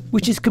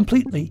 which is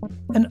completely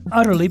and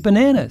utterly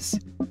bananas.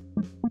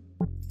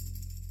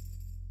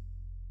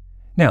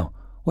 Now,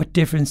 what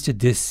difference did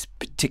this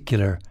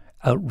particular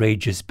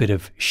outrageous bit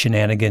of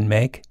shenanigan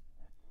make?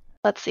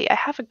 Let's see, I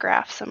have a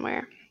graph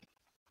somewhere.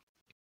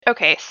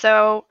 Okay,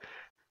 so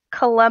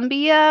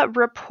Columbia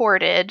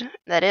reported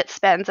that it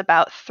spends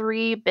about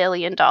 $3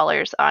 billion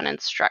on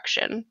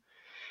instruction.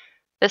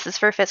 This is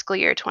for fiscal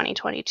year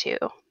 2022.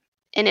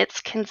 In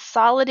its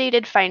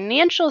consolidated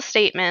financial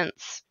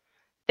statements,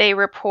 they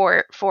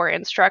report for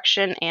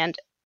instruction and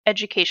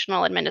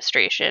educational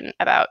administration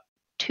about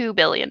 $2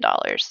 billion.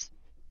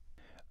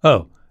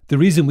 Oh, the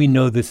reason we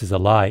know this is a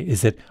lie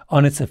is that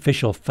on its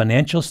official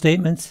financial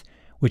statements,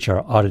 which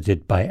are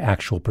audited by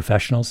actual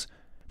professionals,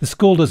 the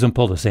school doesn't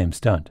pull the same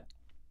stunt.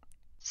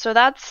 So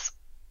that's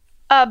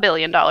 $1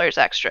 billion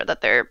extra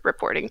that they're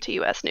reporting to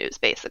U.S. News,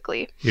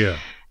 basically. Yeah.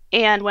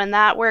 And when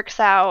that works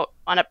out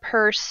on a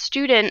per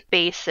student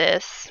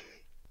basis,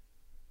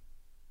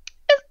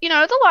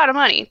 it's a lot of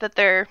money that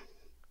they're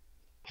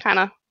kind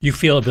of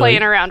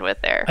playing around with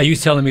there. Are you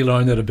telling me,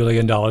 Lauren, that $1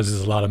 billion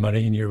is a lot of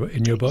money in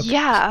your book?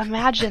 Yeah,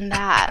 imagine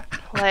that.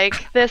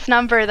 Like, this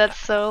number that's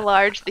so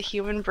large the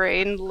human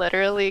brain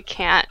literally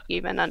can't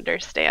even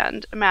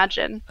understand.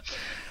 Imagine.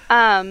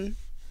 And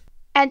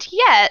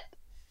yet,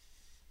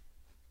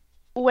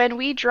 when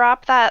we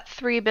drop that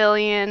 $3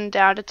 billion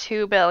down to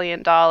 $2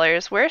 billion,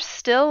 we're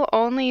still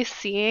only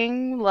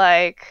seeing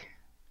like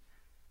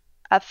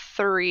a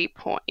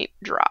 3-point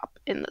drop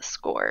in the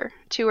score,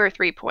 2 or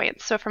 3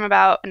 points. So from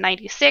about a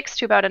 96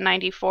 to about a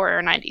 94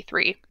 or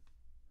 93.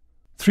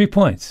 3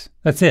 points.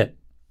 That's it.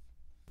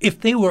 If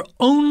they were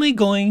only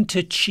going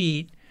to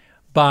cheat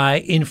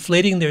by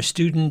inflating their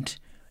student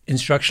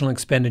instructional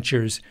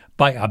expenditures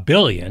by $1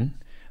 billion,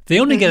 they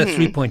only get a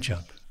 3-point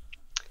jump.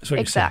 That's what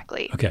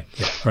exactly. You're saying. Okay.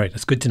 Yeah. All right.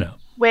 That's good to know.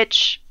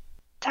 Which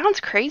sounds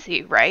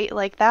crazy, right?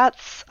 Like,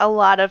 that's a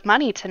lot of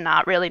money to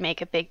not really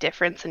make a big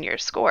difference in your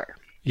score.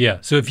 Yeah.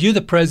 So if you're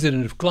the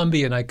president of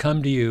Columbia and I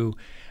come to you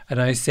and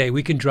I say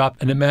we can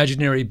drop an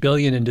imaginary $1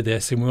 billion into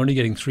this and we're only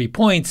getting 3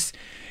 points,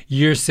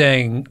 you're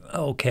saying,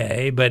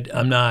 okay, but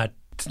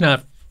it's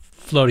not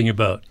floating your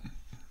boat.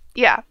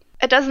 Yeah.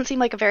 It doesn't seem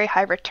like a very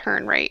high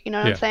return rate. You know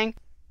what I'm saying?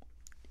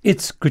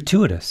 It's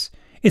gratuitous.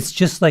 It's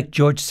just like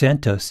George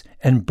Santos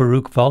and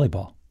Baruch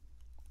volleyball.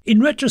 In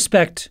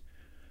retrospect,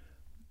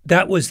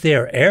 that was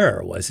their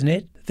error, wasn't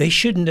it? They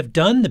shouldn't have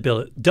done the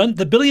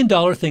 $1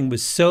 billion thing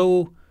was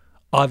so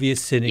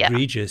obvious and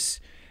egregious,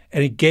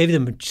 and it gave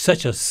them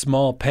such a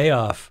small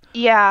payoff.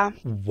 Yeah.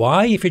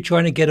 Why, if you're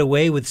trying to get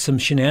away with some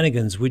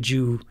shenanigans, would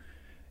you?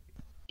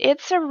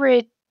 It's a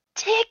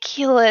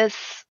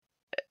ridiculous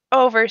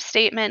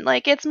overstatement.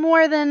 Like, it's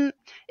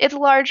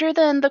larger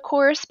than the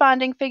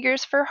corresponding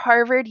figures for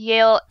Harvard,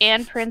 Yale,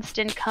 and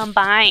Princeton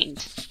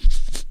combined.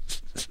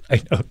 I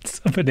know,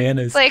 it's so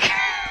bananas. Like,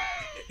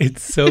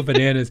 it's so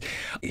bananas.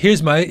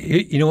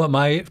 You know what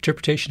my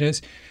interpretation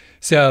is?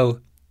 So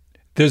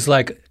there's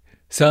like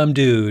some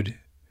dude,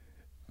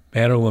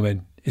 man or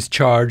woman, is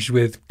charged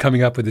with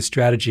coming up with a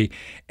strategy.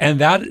 And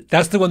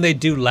that's the one they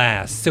do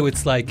last. So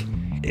it's like,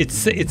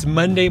 it's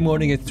Monday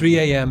morning at 3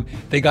 a.m.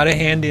 They got to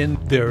hand in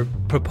their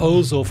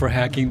proposal for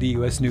hacking the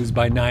U.S. News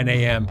by 9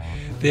 a.m.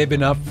 They've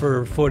been up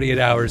for 48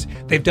 hours.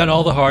 They've done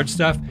all the hard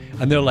stuff.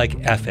 And they're like,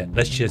 F it.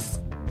 Let's just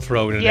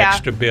throw in an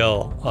extra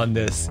bill on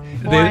this.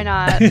 Why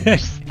not?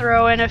 Just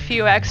throw in a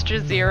few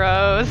extra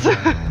zeros.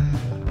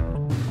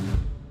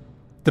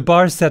 The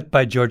bar set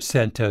by George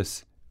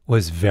Santos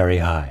was very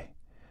high.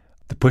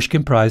 The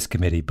Pushkin Prize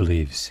Committee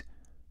believes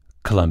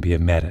Columbia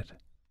met it.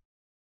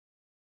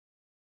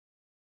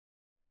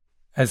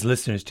 As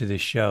listeners to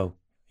this show,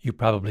 you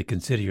probably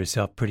consider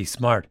yourself pretty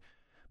smart.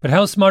 But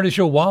how smart is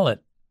your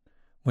wallet?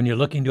 When you're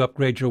looking to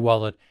upgrade your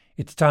wallet,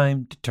 it's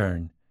time to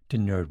turn to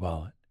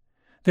NerdWallet.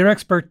 Their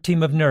expert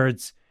team of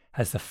nerds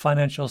has the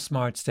financial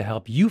smarts to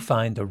help you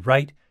find the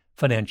right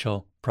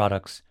financial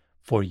products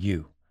for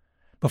you.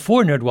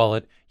 Before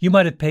NerdWallet, you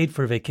might have paid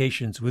for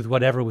vacations with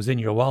whatever was in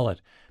your wallet,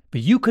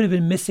 but you could have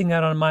been missing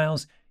out on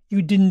miles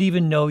you didn't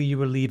even know you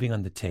were leaving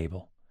on the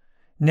table.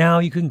 Now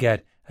you can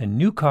get a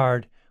new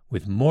card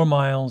with more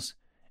miles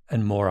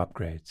and more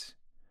upgrades.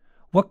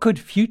 What could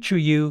future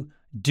you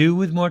do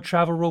with more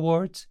travel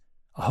rewards?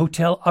 A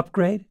hotel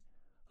upgrade?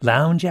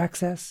 Lounge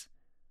access?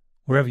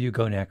 Wherever you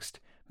go next,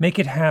 make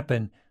it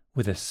happen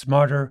with a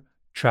smarter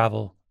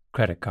travel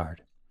credit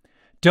card.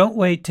 Don't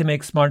wait to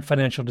make smart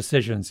financial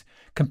decisions.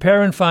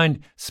 Compare and find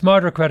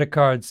smarter credit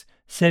cards,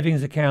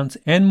 savings accounts,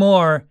 and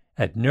more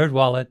at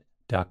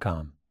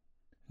nerdwallet.com.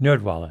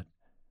 NerdWallet.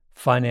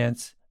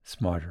 Finance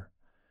smarter.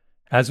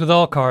 As with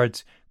all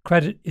cards,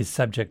 credit is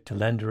subject to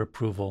lender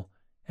approval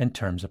and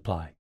terms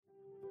apply.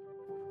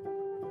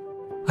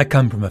 I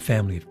come from a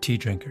family of tea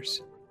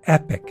drinkers,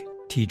 epic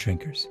tea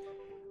drinkers.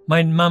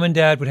 My mom and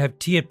dad would have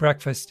tea at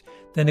breakfast,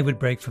 then they would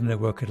break from their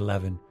work at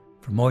 11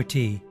 for more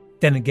tea,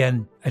 then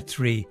again at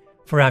 3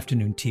 for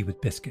afternoon tea with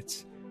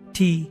biscuits.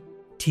 Tea,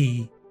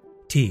 tea,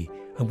 tea.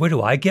 And where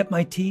do I get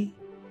my tea?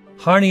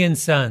 Harney &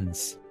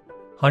 Sons.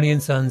 Harney &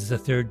 Sons is a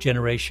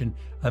third-generation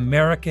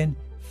American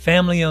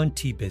family-owned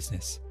tea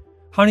business.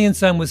 Harney &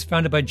 Son was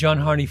founded by John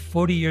Harney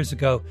 40 years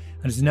ago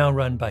and is now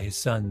run by his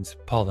sons,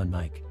 Paul and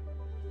Mike.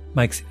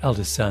 Mike's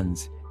eldest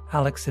sons,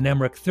 Alex and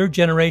Emmerich, third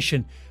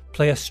generation,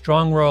 play a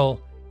strong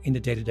role in the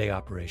day-to-day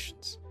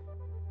operations.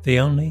 They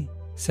only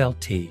sell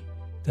tea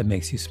that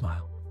makes you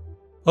smile.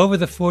 Over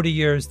the 40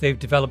 years, they've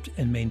developed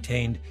and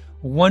maintained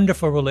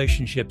wonderful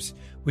relationships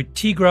with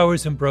tea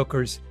growers and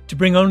brokers to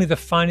bring only the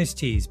finest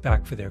teas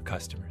back for their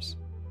customers.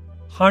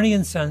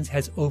 Harney & Sons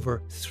has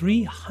over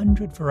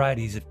 300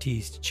 varieties of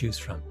teas to choose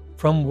from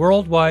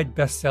worldwide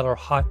bestseller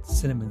hot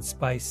cinnamon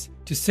spice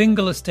to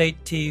single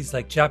estate teas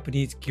like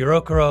Japanese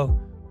Gyokuro,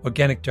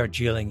 organic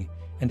Darjeeling,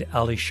 and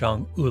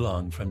Alishan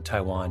Oolong from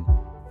Taiwan,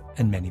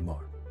 and many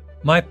more.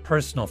 My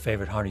personal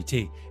favorite Harney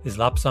tea is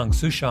Lapsang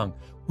Souchong,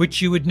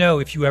 which you would know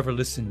if you ever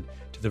listened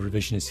to the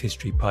Revisionist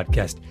History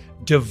podcast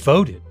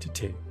devoted to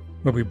tea,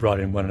 where we brought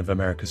in one of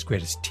America's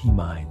greatest tea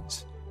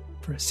minds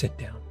for a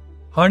sit-down.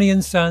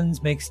 Harney &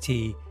 Sons makes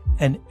tea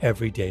an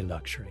everyday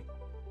luxury.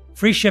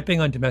 Free shipping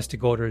on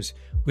domestic orders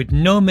with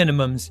no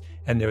minimums,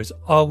 and there is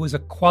always a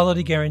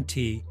quality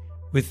guarantee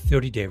with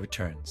 30-day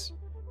returns.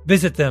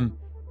 Visit them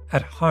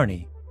at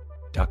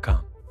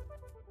harney.com.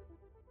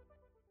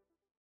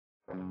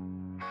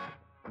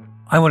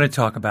 I want to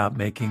talk about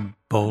making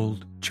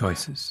bold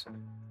choices.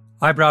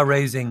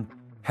 Eyebrow-raising,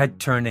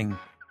 head-turning,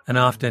 and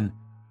often,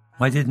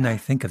 why didn't I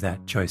think of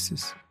that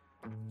choices?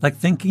 Like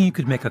thinking you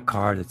could make a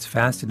car that's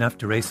fast enough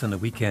to race on the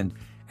weekend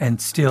and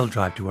still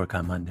drive to work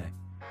on Monday.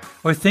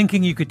 Or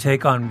thinking you could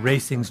take on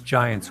racing's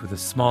giants with a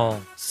small,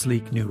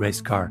 sleek new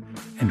race car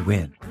and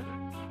win.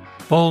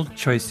 Bold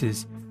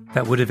choices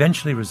that would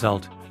eventually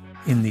result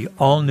in the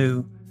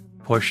all-new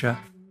Porsche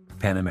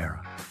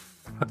Panamera.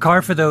 A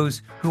car for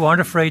those who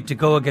aren't afraid to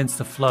go against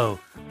the flow,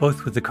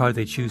 both with the car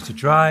they choose to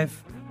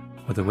drive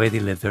or the way they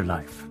live their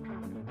life.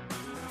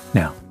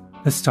 Now,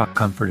 let's talk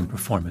comfort and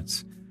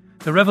performance.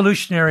 The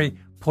revolutionary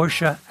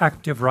Porsche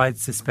Active Ride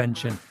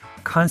suspension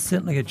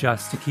constantly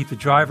adjusts to keep the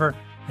driver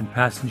and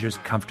passengers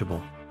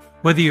comfortable,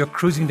 whether you're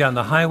cruising down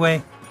the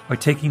highway or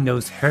taking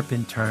those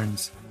hairpin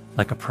turns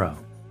like a pro.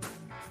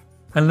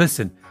 And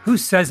listen, who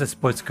says a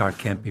sports car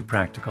can't be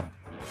practical?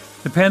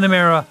 The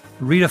Panamera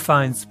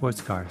redefines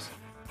sports cars,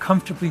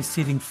 comfortably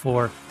seating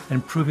four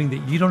and proving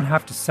that you don't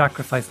have to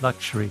sacrifice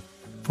luxury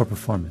for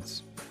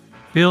performance.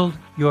 Build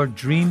your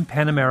dream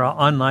Panamera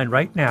online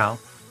right now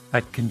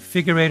at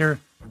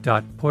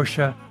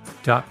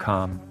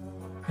configurator.porsche.com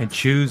and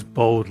choose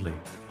boldly.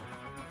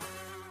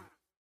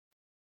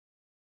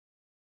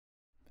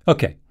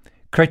 Okay,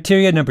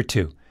 criteria number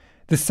 2.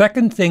 The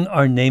second thing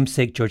our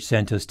namesake George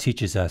Santos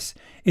teaches us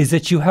is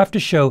that you have to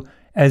show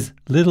as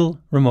little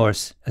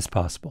remorse as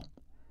possible.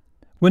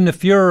 When the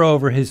furor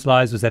over his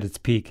lies was at its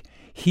peak,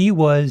 he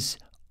was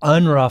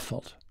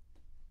unruffled.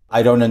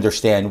 I don't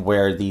understand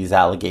where these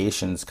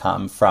allegations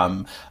come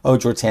from. Oh,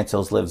 George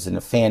Santos lives in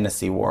a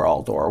fantasy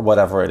world or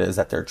whatever it is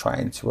that they're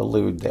trying to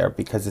allude there,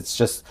 because it's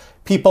just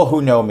people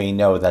who know me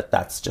know that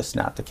that's just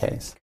not the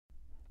case.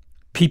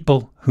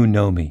 People who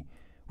know me,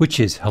 which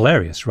is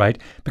hilarious, right?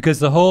 Because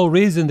the whole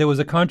reason there was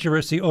a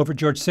controversy over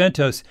George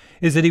Santos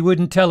is that he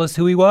wouldn't tell us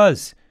who he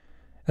was.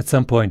 At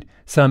some point,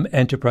 some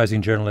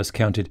enterprising journalist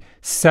counted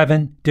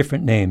 7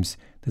 different names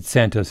that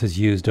Santos has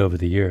used over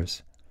the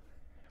years.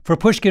 For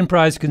Pushkin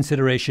Prize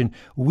consideration,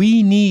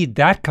 we need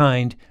that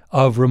kind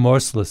of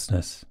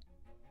remorselessness.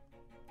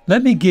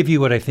 Let me give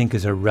you what I think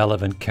is a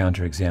relevant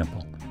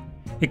counterexample.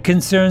 It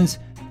concerns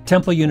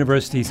Temple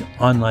University's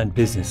online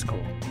business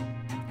school.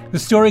 The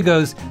story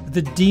goes that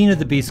the dean of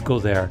the B school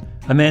there,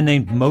 a man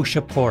named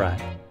Moshe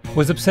Porat,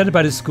 was upset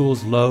about his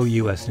school's low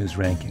U.S. News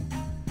ranking.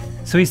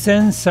 So he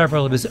sends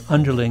several of his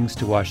underlings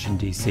to Washington,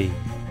 D.C.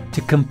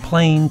 to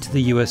complain to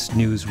the U.S.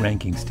 News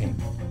rankings team.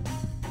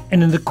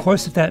 And in the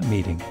course of that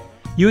meeting,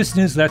 U.S.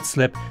 News let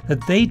slip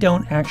that they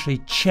don't actually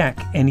check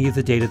any of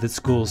the data that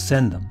schools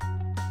send them.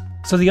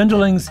 So the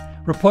underlings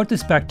report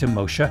this back to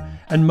Moshe,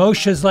 and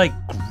Moshe's like,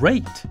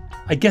 great,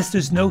 I guess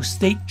there's no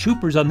state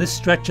troopers on this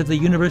stretch of the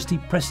university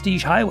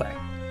prestige highway.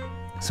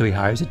 So he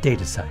hires a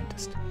data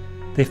scientist.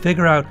 They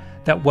figure out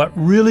that what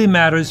really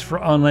matters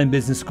for online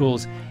business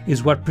schools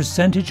is what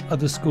percentage of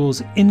the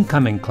school's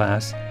incoming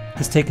class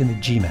has taken the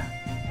GMAT.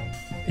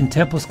 In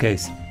Temple's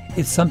case,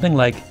 it's something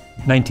like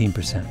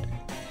 19%.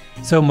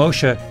 So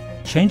Moshe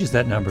changes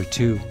that number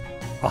to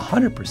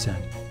 100%.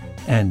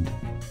 And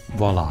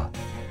voila,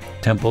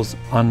 Temple's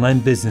online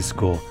business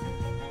school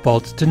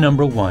vaults to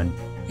number 1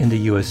 in the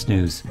U.S.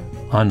 News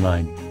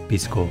online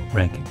B-School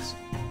rankings.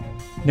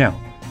 Now,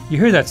 you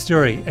hear that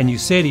story and you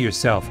say to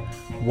yourself,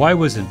 why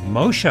wasn't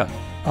Moshe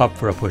up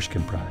for a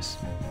Pushkin Prize?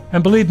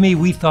 And believe me,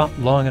 we thought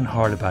long and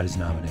hard about his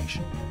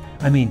nomination.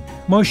 I mean,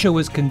 Moshe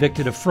was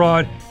convicted of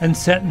fraud and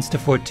sentenced to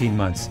 14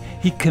 months.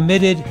 He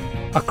committed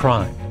a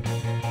crime.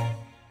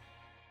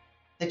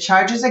 The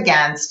charges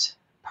against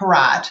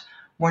Porat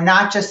were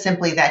not just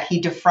simply that he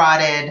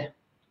defrauded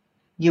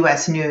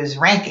U.S. News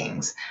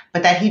rankings,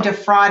 but that he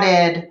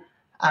defrauded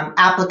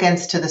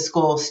applicants to the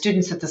school,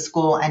 students at the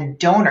school, and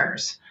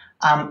donors,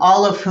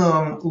 all of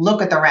whom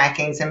look at the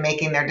rankings and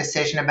making their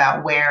decision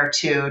about where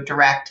to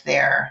direct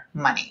their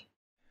money.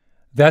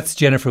 That's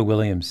Jennifer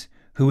Williams,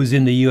 who was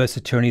in the U.S.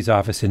 Attorney's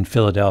Office in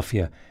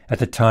Philadelphia at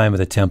the time of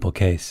the Temple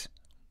case.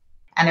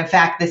 And in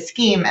fact, the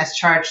scheme as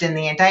charged in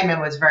the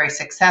indictment was very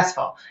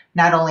successful.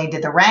 Not only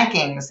did the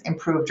rankings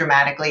improve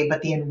dramatically,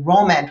 but the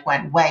enrollment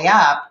went way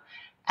up.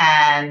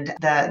 And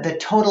the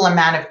total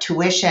amount of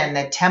tuition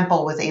that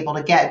Temple was able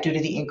to get due to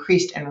the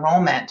increased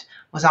enrollment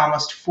was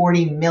almost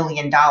 $40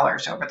 million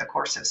over the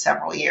course of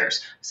several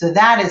years. So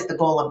that is the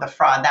goal of the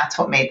fraud. That's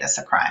what made this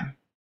a crime.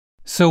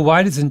 So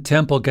why doesn't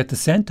Temple get the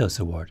Santos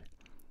Award?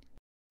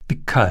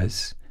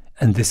 Because,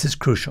 and this is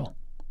crucial,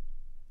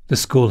 the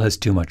school has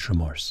too much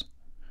remorse.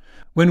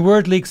 When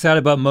word leaks out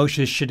about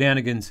Moshe's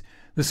shenanigans,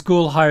 the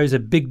school hires a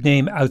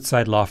big-name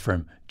outside law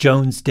firm,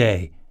 Jones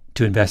Day,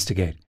 to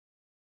investigate.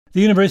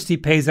 The university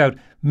pays out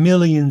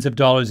millions of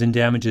dollars in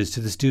damages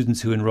to the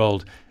students who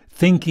enrolled,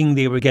 thinking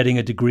they were getting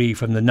a degree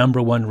from the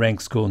 #1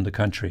 ranked school in the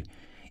country.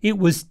 It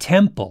was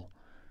Temple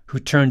who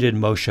turned in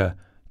Moshe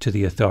to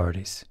the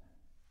authorities.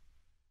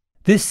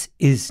 This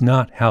is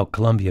not how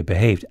Columbia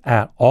behaved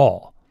at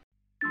all.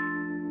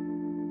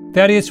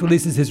 Thaddeus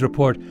releases his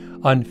report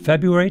on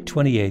February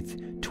 28th,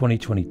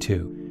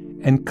 2022,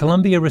 and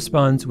Columbia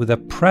responds with a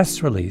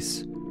press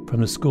release from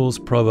the school's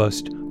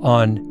provost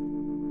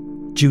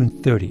on June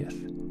 30th,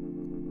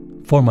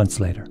 4 months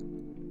later.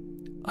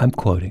 I'm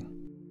quoting,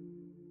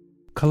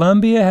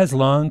 "Columbia has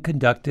long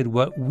conducted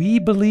what we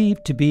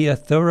believe to be a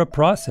thorough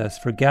process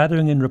for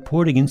gathering and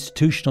reporting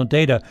institutional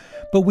data,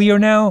 but we are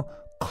now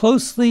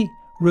closely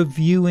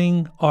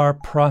reviewing our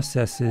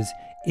processes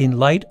in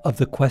light of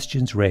the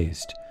questions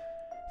raised.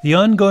 The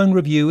ongoing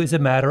review is a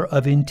matter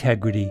of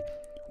integrity.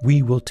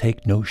 We will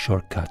take no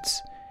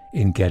shortcuts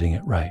in getting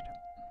it right."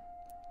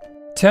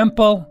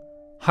 Temple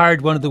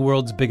hired one of the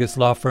world's biggest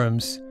law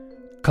firms.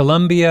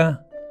 Columbia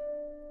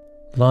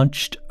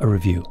launched a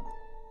review.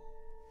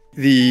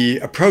 The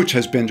approach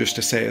has been just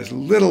to say as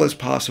little as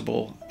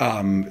possible,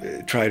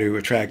 try to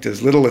attract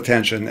as little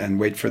attention and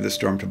wait for the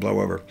storm to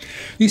blow over. Are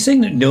you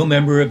saying that no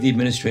member of the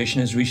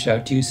administration has reached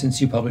out to you since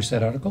you published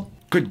that article?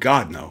 Good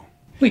God, no.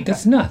 Wait,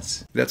 that's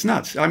nuts. That's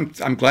nuts.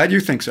 I'm glad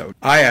you think so.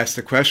 I asked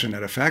the question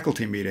at a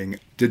faculty meeting,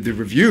 did the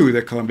review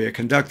that Columbia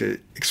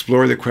conducted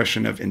explore the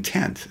question of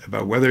intent,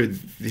 about whether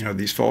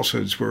these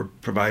falsehoods were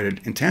provided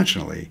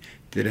intentionally?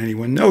 Did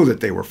anyone know that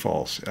they were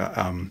false?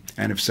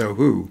 And if so,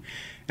 who?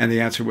 And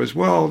the answer was,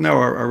 well, no,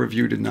 our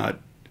review did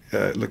not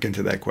look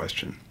into that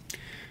question.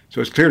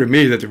 So it's clear to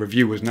me that the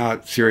review was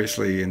not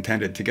seriously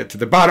intended to get to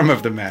the bottom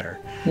of the matter.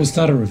 Well, it's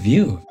not a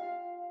review.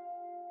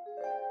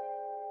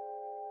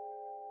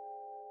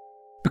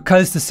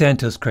 Because the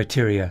Santos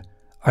criteria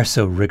are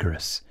so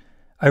rigorous,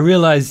 I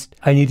realized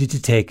I needed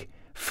to take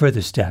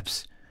further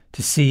steps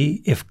to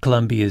see if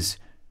Columbia's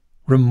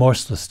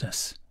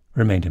remorselessness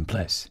remained in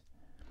place.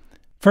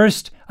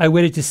 First, I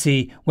waited to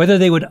see whether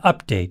they would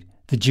update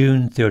the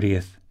June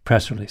 30th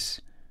press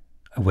release.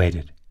 I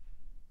waited.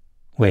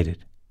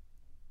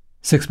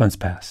 6 months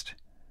passed.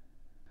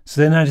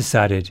 So then I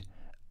decided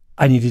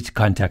I needed to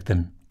contact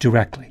them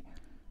directly.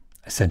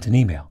 I sent an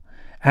email,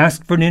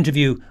 asked for an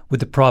interview with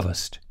the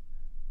provost.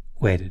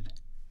 Waited,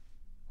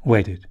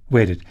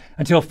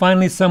 until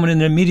finally someone in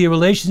the media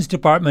relations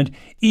department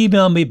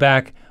emailed me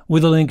back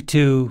with a link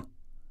to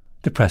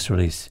the press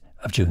release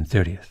of June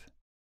 30th.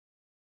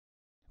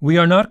 "We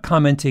are not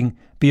commenting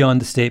beyond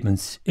the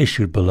statements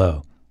issued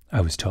below,"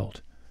 I was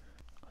told.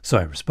 So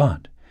I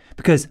respond,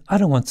 because I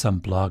don't want some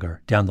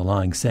blogger down the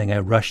line saying I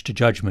rushed to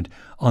judgment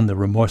on the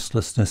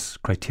remorselessness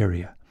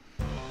criteria.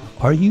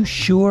 "Are you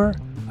sure?"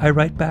 I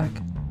write back.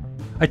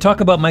 I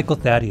talk about Michael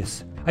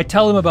Thaddeus. I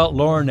tell him about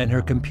Lauren and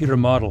her computer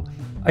model.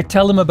 I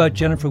tell him about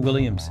Jennifer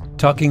Williams,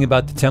 talking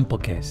about the Temple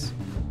case.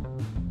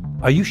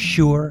 "Are you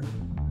sure?"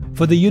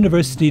 For the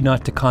university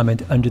not to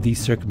comment under these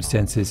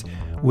circumstances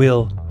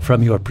will,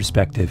 from your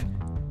perspective,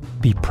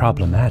 be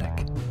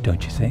problematic,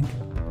 don't you think?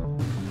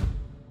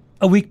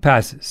 A week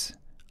passes.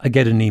 I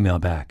get an email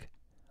back.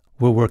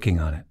 "We're working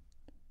on it."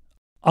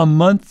 A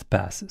month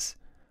passes.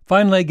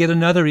 Finally, I get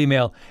another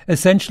email,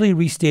 essentially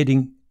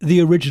restating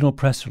the original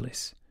press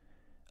release.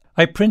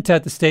 I print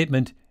out the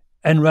statement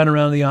and run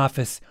around the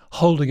office,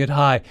 holding it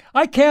high.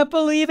 "I can't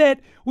believe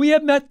it! We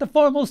have met the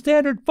formal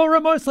standard for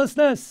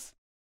remorselessness!"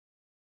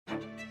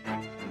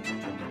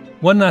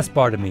 One last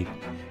bar to meet.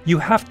 You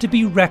have to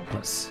be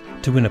reckless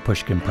to win a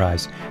Pushkin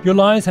Prize. Your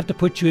lies have to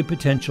put you in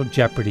potential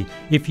jeopardy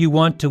if you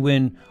want to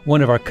win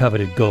one of our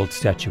coveted gold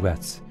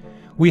statuettes.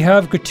 We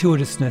have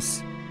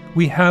gratuitousness,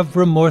 we have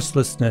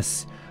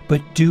remorselessness,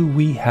 but do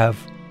we have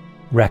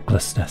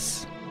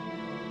recklessness?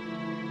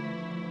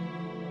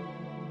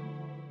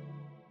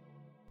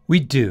 We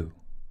do.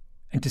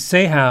 And to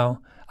say how,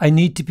 I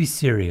need to be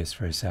serious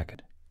for a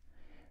second.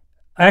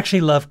 I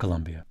actually love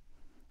Columbia.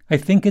 I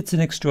think it's an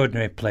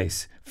extraordinary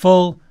place,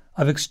 full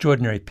of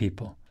extraordinary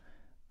people.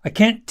 I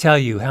can't tell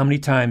you how many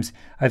times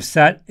I've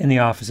sat in the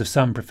office of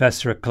some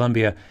professor at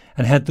Columbia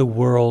and had the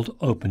world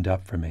opened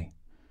up for me.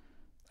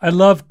 I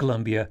love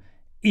Columbia,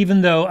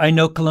 even though I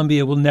know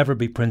Columbia will never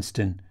be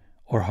Princeton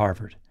or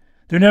Harvard.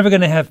 They're never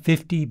going to have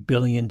 $50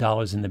 billion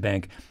in the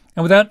bank.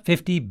 And without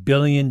 $50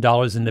 billion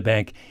in the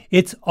bank,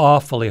 it's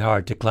awfully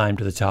hard to climb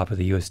to the top of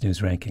the U.S.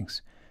 News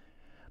rankings.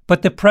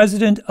 But the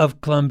president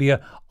of Columbia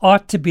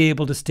ought to be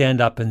able to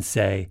stand up and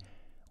say,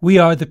 we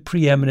are the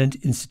preeminent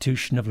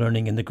institution of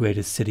learning in the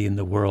greatest city in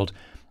the world.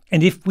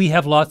 And if we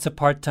have lots of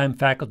part-time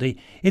faculty,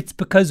 it's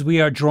because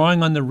we are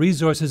drawing on the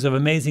resources of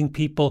amazing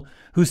people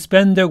who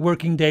spend their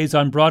working days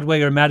on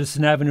Broadway or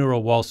Madison Avenue or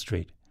Wall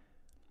Street.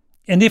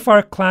 And if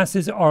our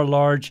classes are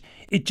large,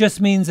 it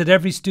just means that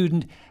every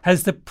student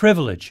has the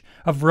privilege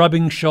of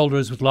rubbing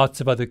shoulders with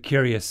lots of other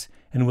curious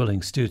and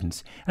willing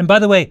students. And by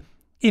the way,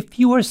 if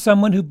you are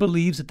someone who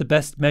believes that the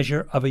best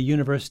measure of a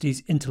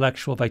university's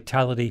intellectual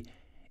vitality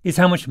is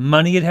how much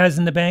money it has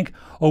in the bank,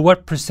 or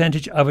what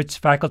percentage of its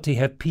faculty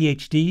have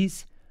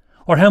PhDs,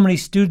 or how many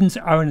students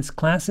are in its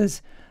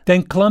classes,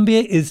 then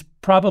Columbia is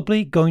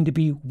probably going to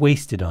be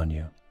wasted on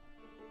you.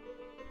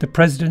 The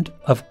president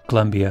of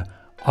Columbia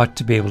ought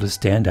to be able to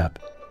stand up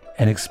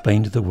and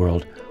explain to the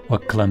world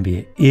what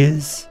Columbia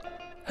is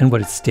and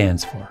what it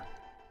stands for.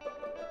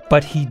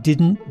 But he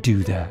didn't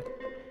do that.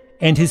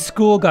 And his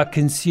school got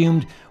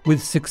consumed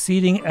with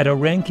succeeding at a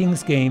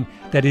rankings game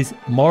that is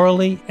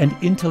morally and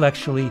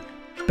intellectually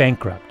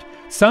bankrupt.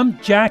 Some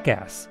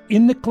jackass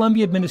in the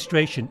Columbia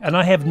administration, and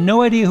I have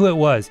no idea who it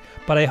was,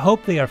 but I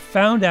hope they are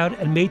found out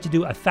and made to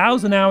do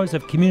 1,000 hours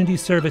of community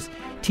service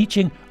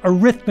teaching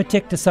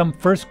arithmetic to some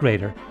first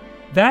grader.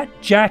 That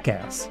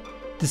jackass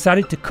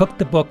decided to cook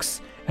the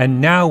books, and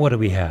now what do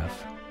we have?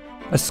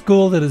 A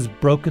school that has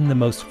broken the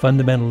most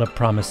fundamental of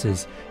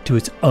promises to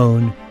its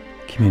own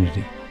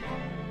community.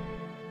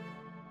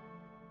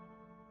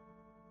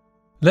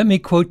 Let me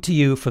quote to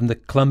you from the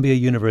Columbia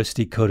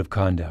University Code of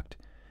Conduct,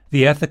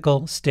 the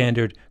ethical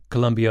standard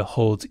Columbia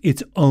holds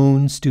its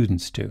own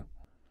students to.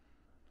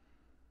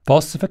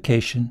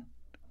 Falsification,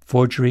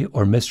 forgery,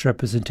 or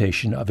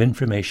misrepresentation of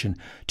information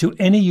to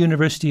any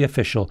university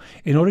official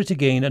in order to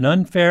gain an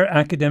unfair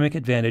academic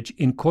advantage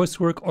in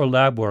coursework or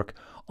lab work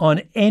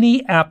on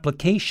any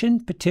application,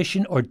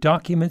 petition, or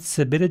document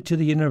submitted to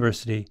the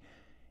university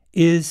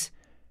is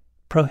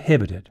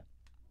prohibited.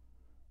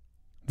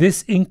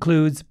 This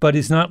includes, but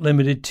is not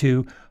limited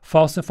to,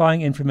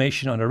 falsifying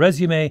information on a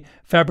resume,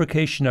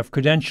 fabrication of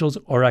credentials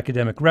or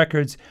academic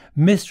records,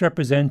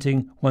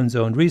 misrepresenting one's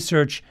own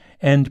research,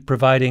 and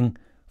providing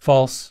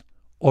false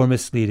or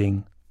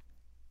misleading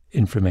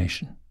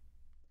information.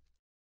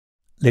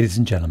 Ladies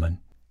and gentlemen,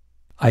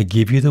 I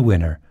give you the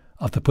winner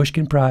of the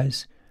Pushkin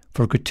Prize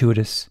for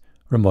gratuitous,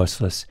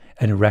 remorseless,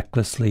 and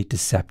recklessly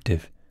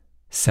deceptive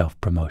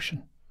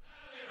self-promotion.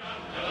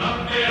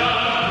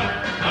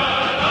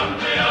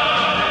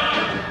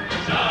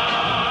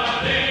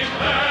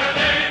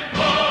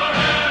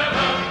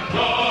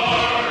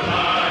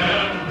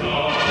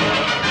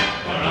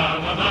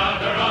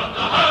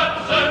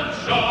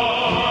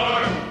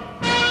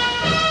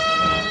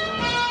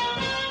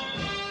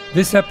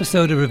 This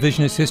episode of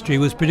Revisionist History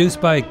was produced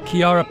by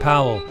Kiara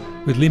Powell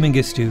with Lee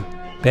Mengistu,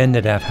 Ben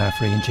Nadaf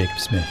Haffrey, and Jacob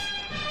Smith.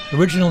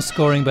 Original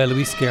scoring by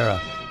Luis Guerra.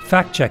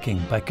 Fact-checking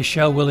by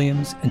Cashel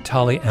Williams and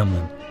Tali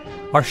Emlin.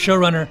 Our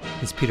showrunner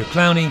is Peter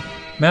Clowney.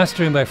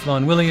 Mastering by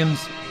Flawn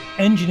Williams.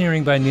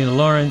 Engineering by Nina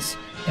Lawrence.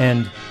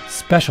 And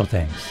special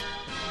thanks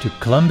to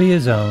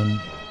Columbia's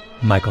own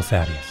Michael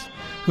Thaddeus,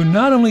 who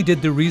not only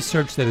did the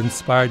research that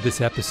inspired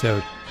this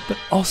episode, but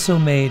also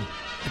made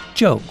a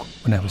joke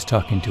when I was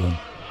talking to him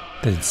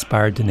that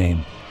inspired the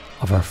name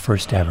of our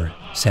first ever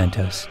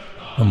Santos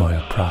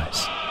Memorial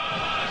Prize.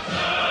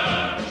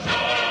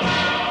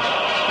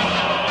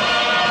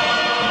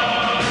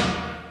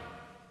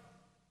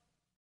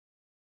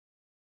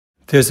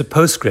 There's a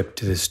postscript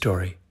to this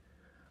story.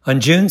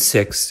 On June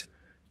 6th,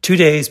 2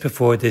 days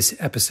before this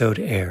episode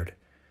aired,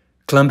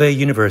 Columbia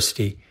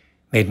University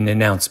made an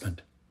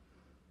announcement.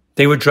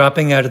 They were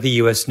dropping out of the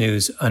U.S.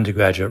 News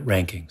undergraduate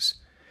rankings,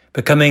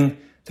 becoming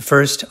the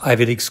first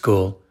Ivy League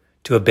school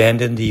to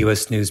abandon the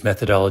U.S. News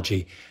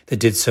methodology that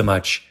did so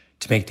much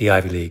to make the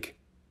Ivy League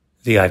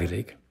the Ivy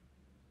League.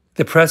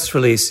 The press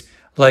release,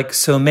 like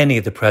so many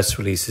of the press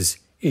releases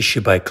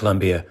issued by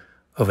Columbia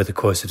over the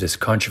course of this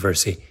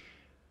controversy,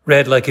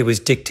 read like it was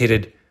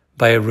dictated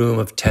by a room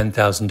of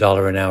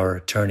 $10,000 an hour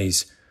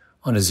attorneys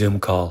on a Zoom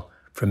call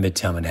from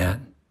Midtown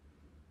Manhattan.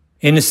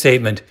 In a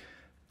statement,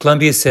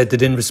 Columbia said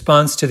that in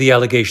response to the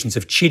allegations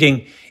of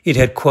cheating, it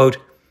had, quote,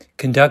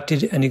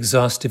 conducted an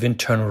exhaustive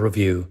internal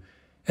review,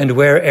 and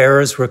where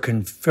errors were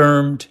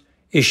confirmed,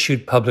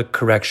 issued public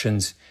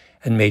corrections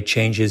and made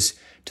changes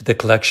to the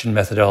collection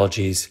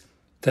methodologies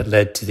that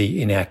led to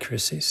the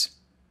inaccuracies.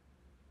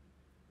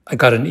 I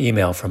got an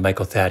email from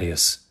Michael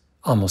Thaddeus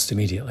almost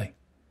immediately.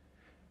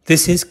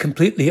 This is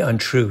completely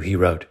untrue, he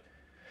wrote.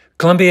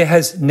 Columbia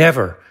has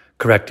never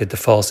corrected the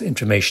false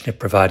information it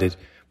provided,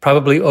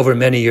 probably over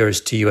many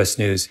years, to U.S.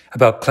 News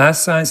about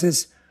class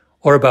sizes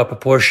or about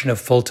proportion of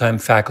full-time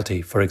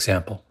faculty, for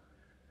example.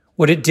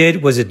 What it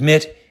did was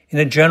admit in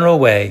a general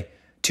way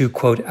to,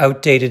 quote,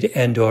 outdated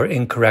and or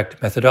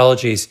incorrect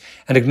methodologies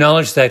and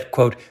acknowledge that,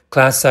 quote,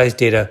 class size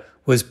data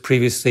was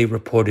previously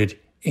reported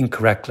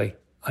incorrectly,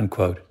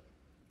 unquote.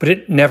 But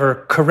it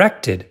never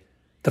corrected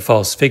the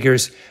false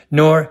figures,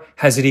 nor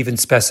has it even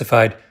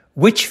specified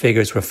which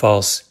figures were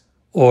false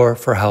or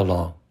for how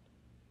long.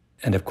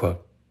 End of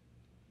quote.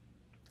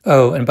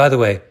 Oh, and by the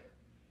way,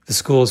 the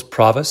school's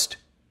provost,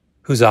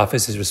 whose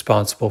office is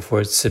responsible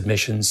for its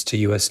submissions to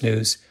U.S.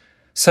 News,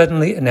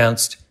 suddenly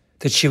announced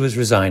that she was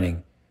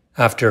resigning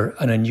after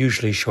an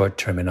unusually short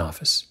term in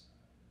office.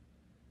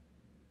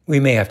 We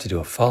may have to do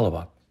a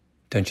follow-up,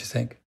 don't you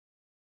think?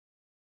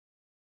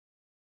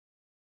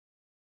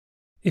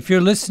 If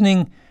you're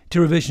listening to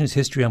Revisionist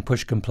History on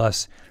Pushkin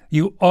Plus,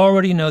 you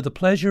already know the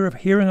pleasure of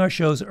hearing our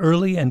shows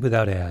early and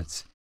without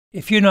ads.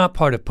 If you're not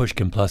part of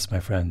Pushkin Plus, my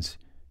friends,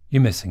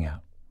 you're missing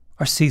out.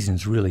 Our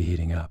season's really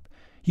heating up.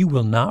 You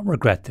will not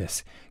regret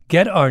this.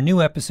 Get our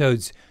new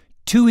episodes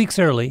 2 weeks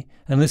early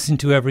and listen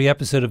to every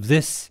episode of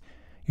this,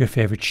 your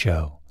favorite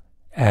show,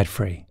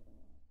 ad-free.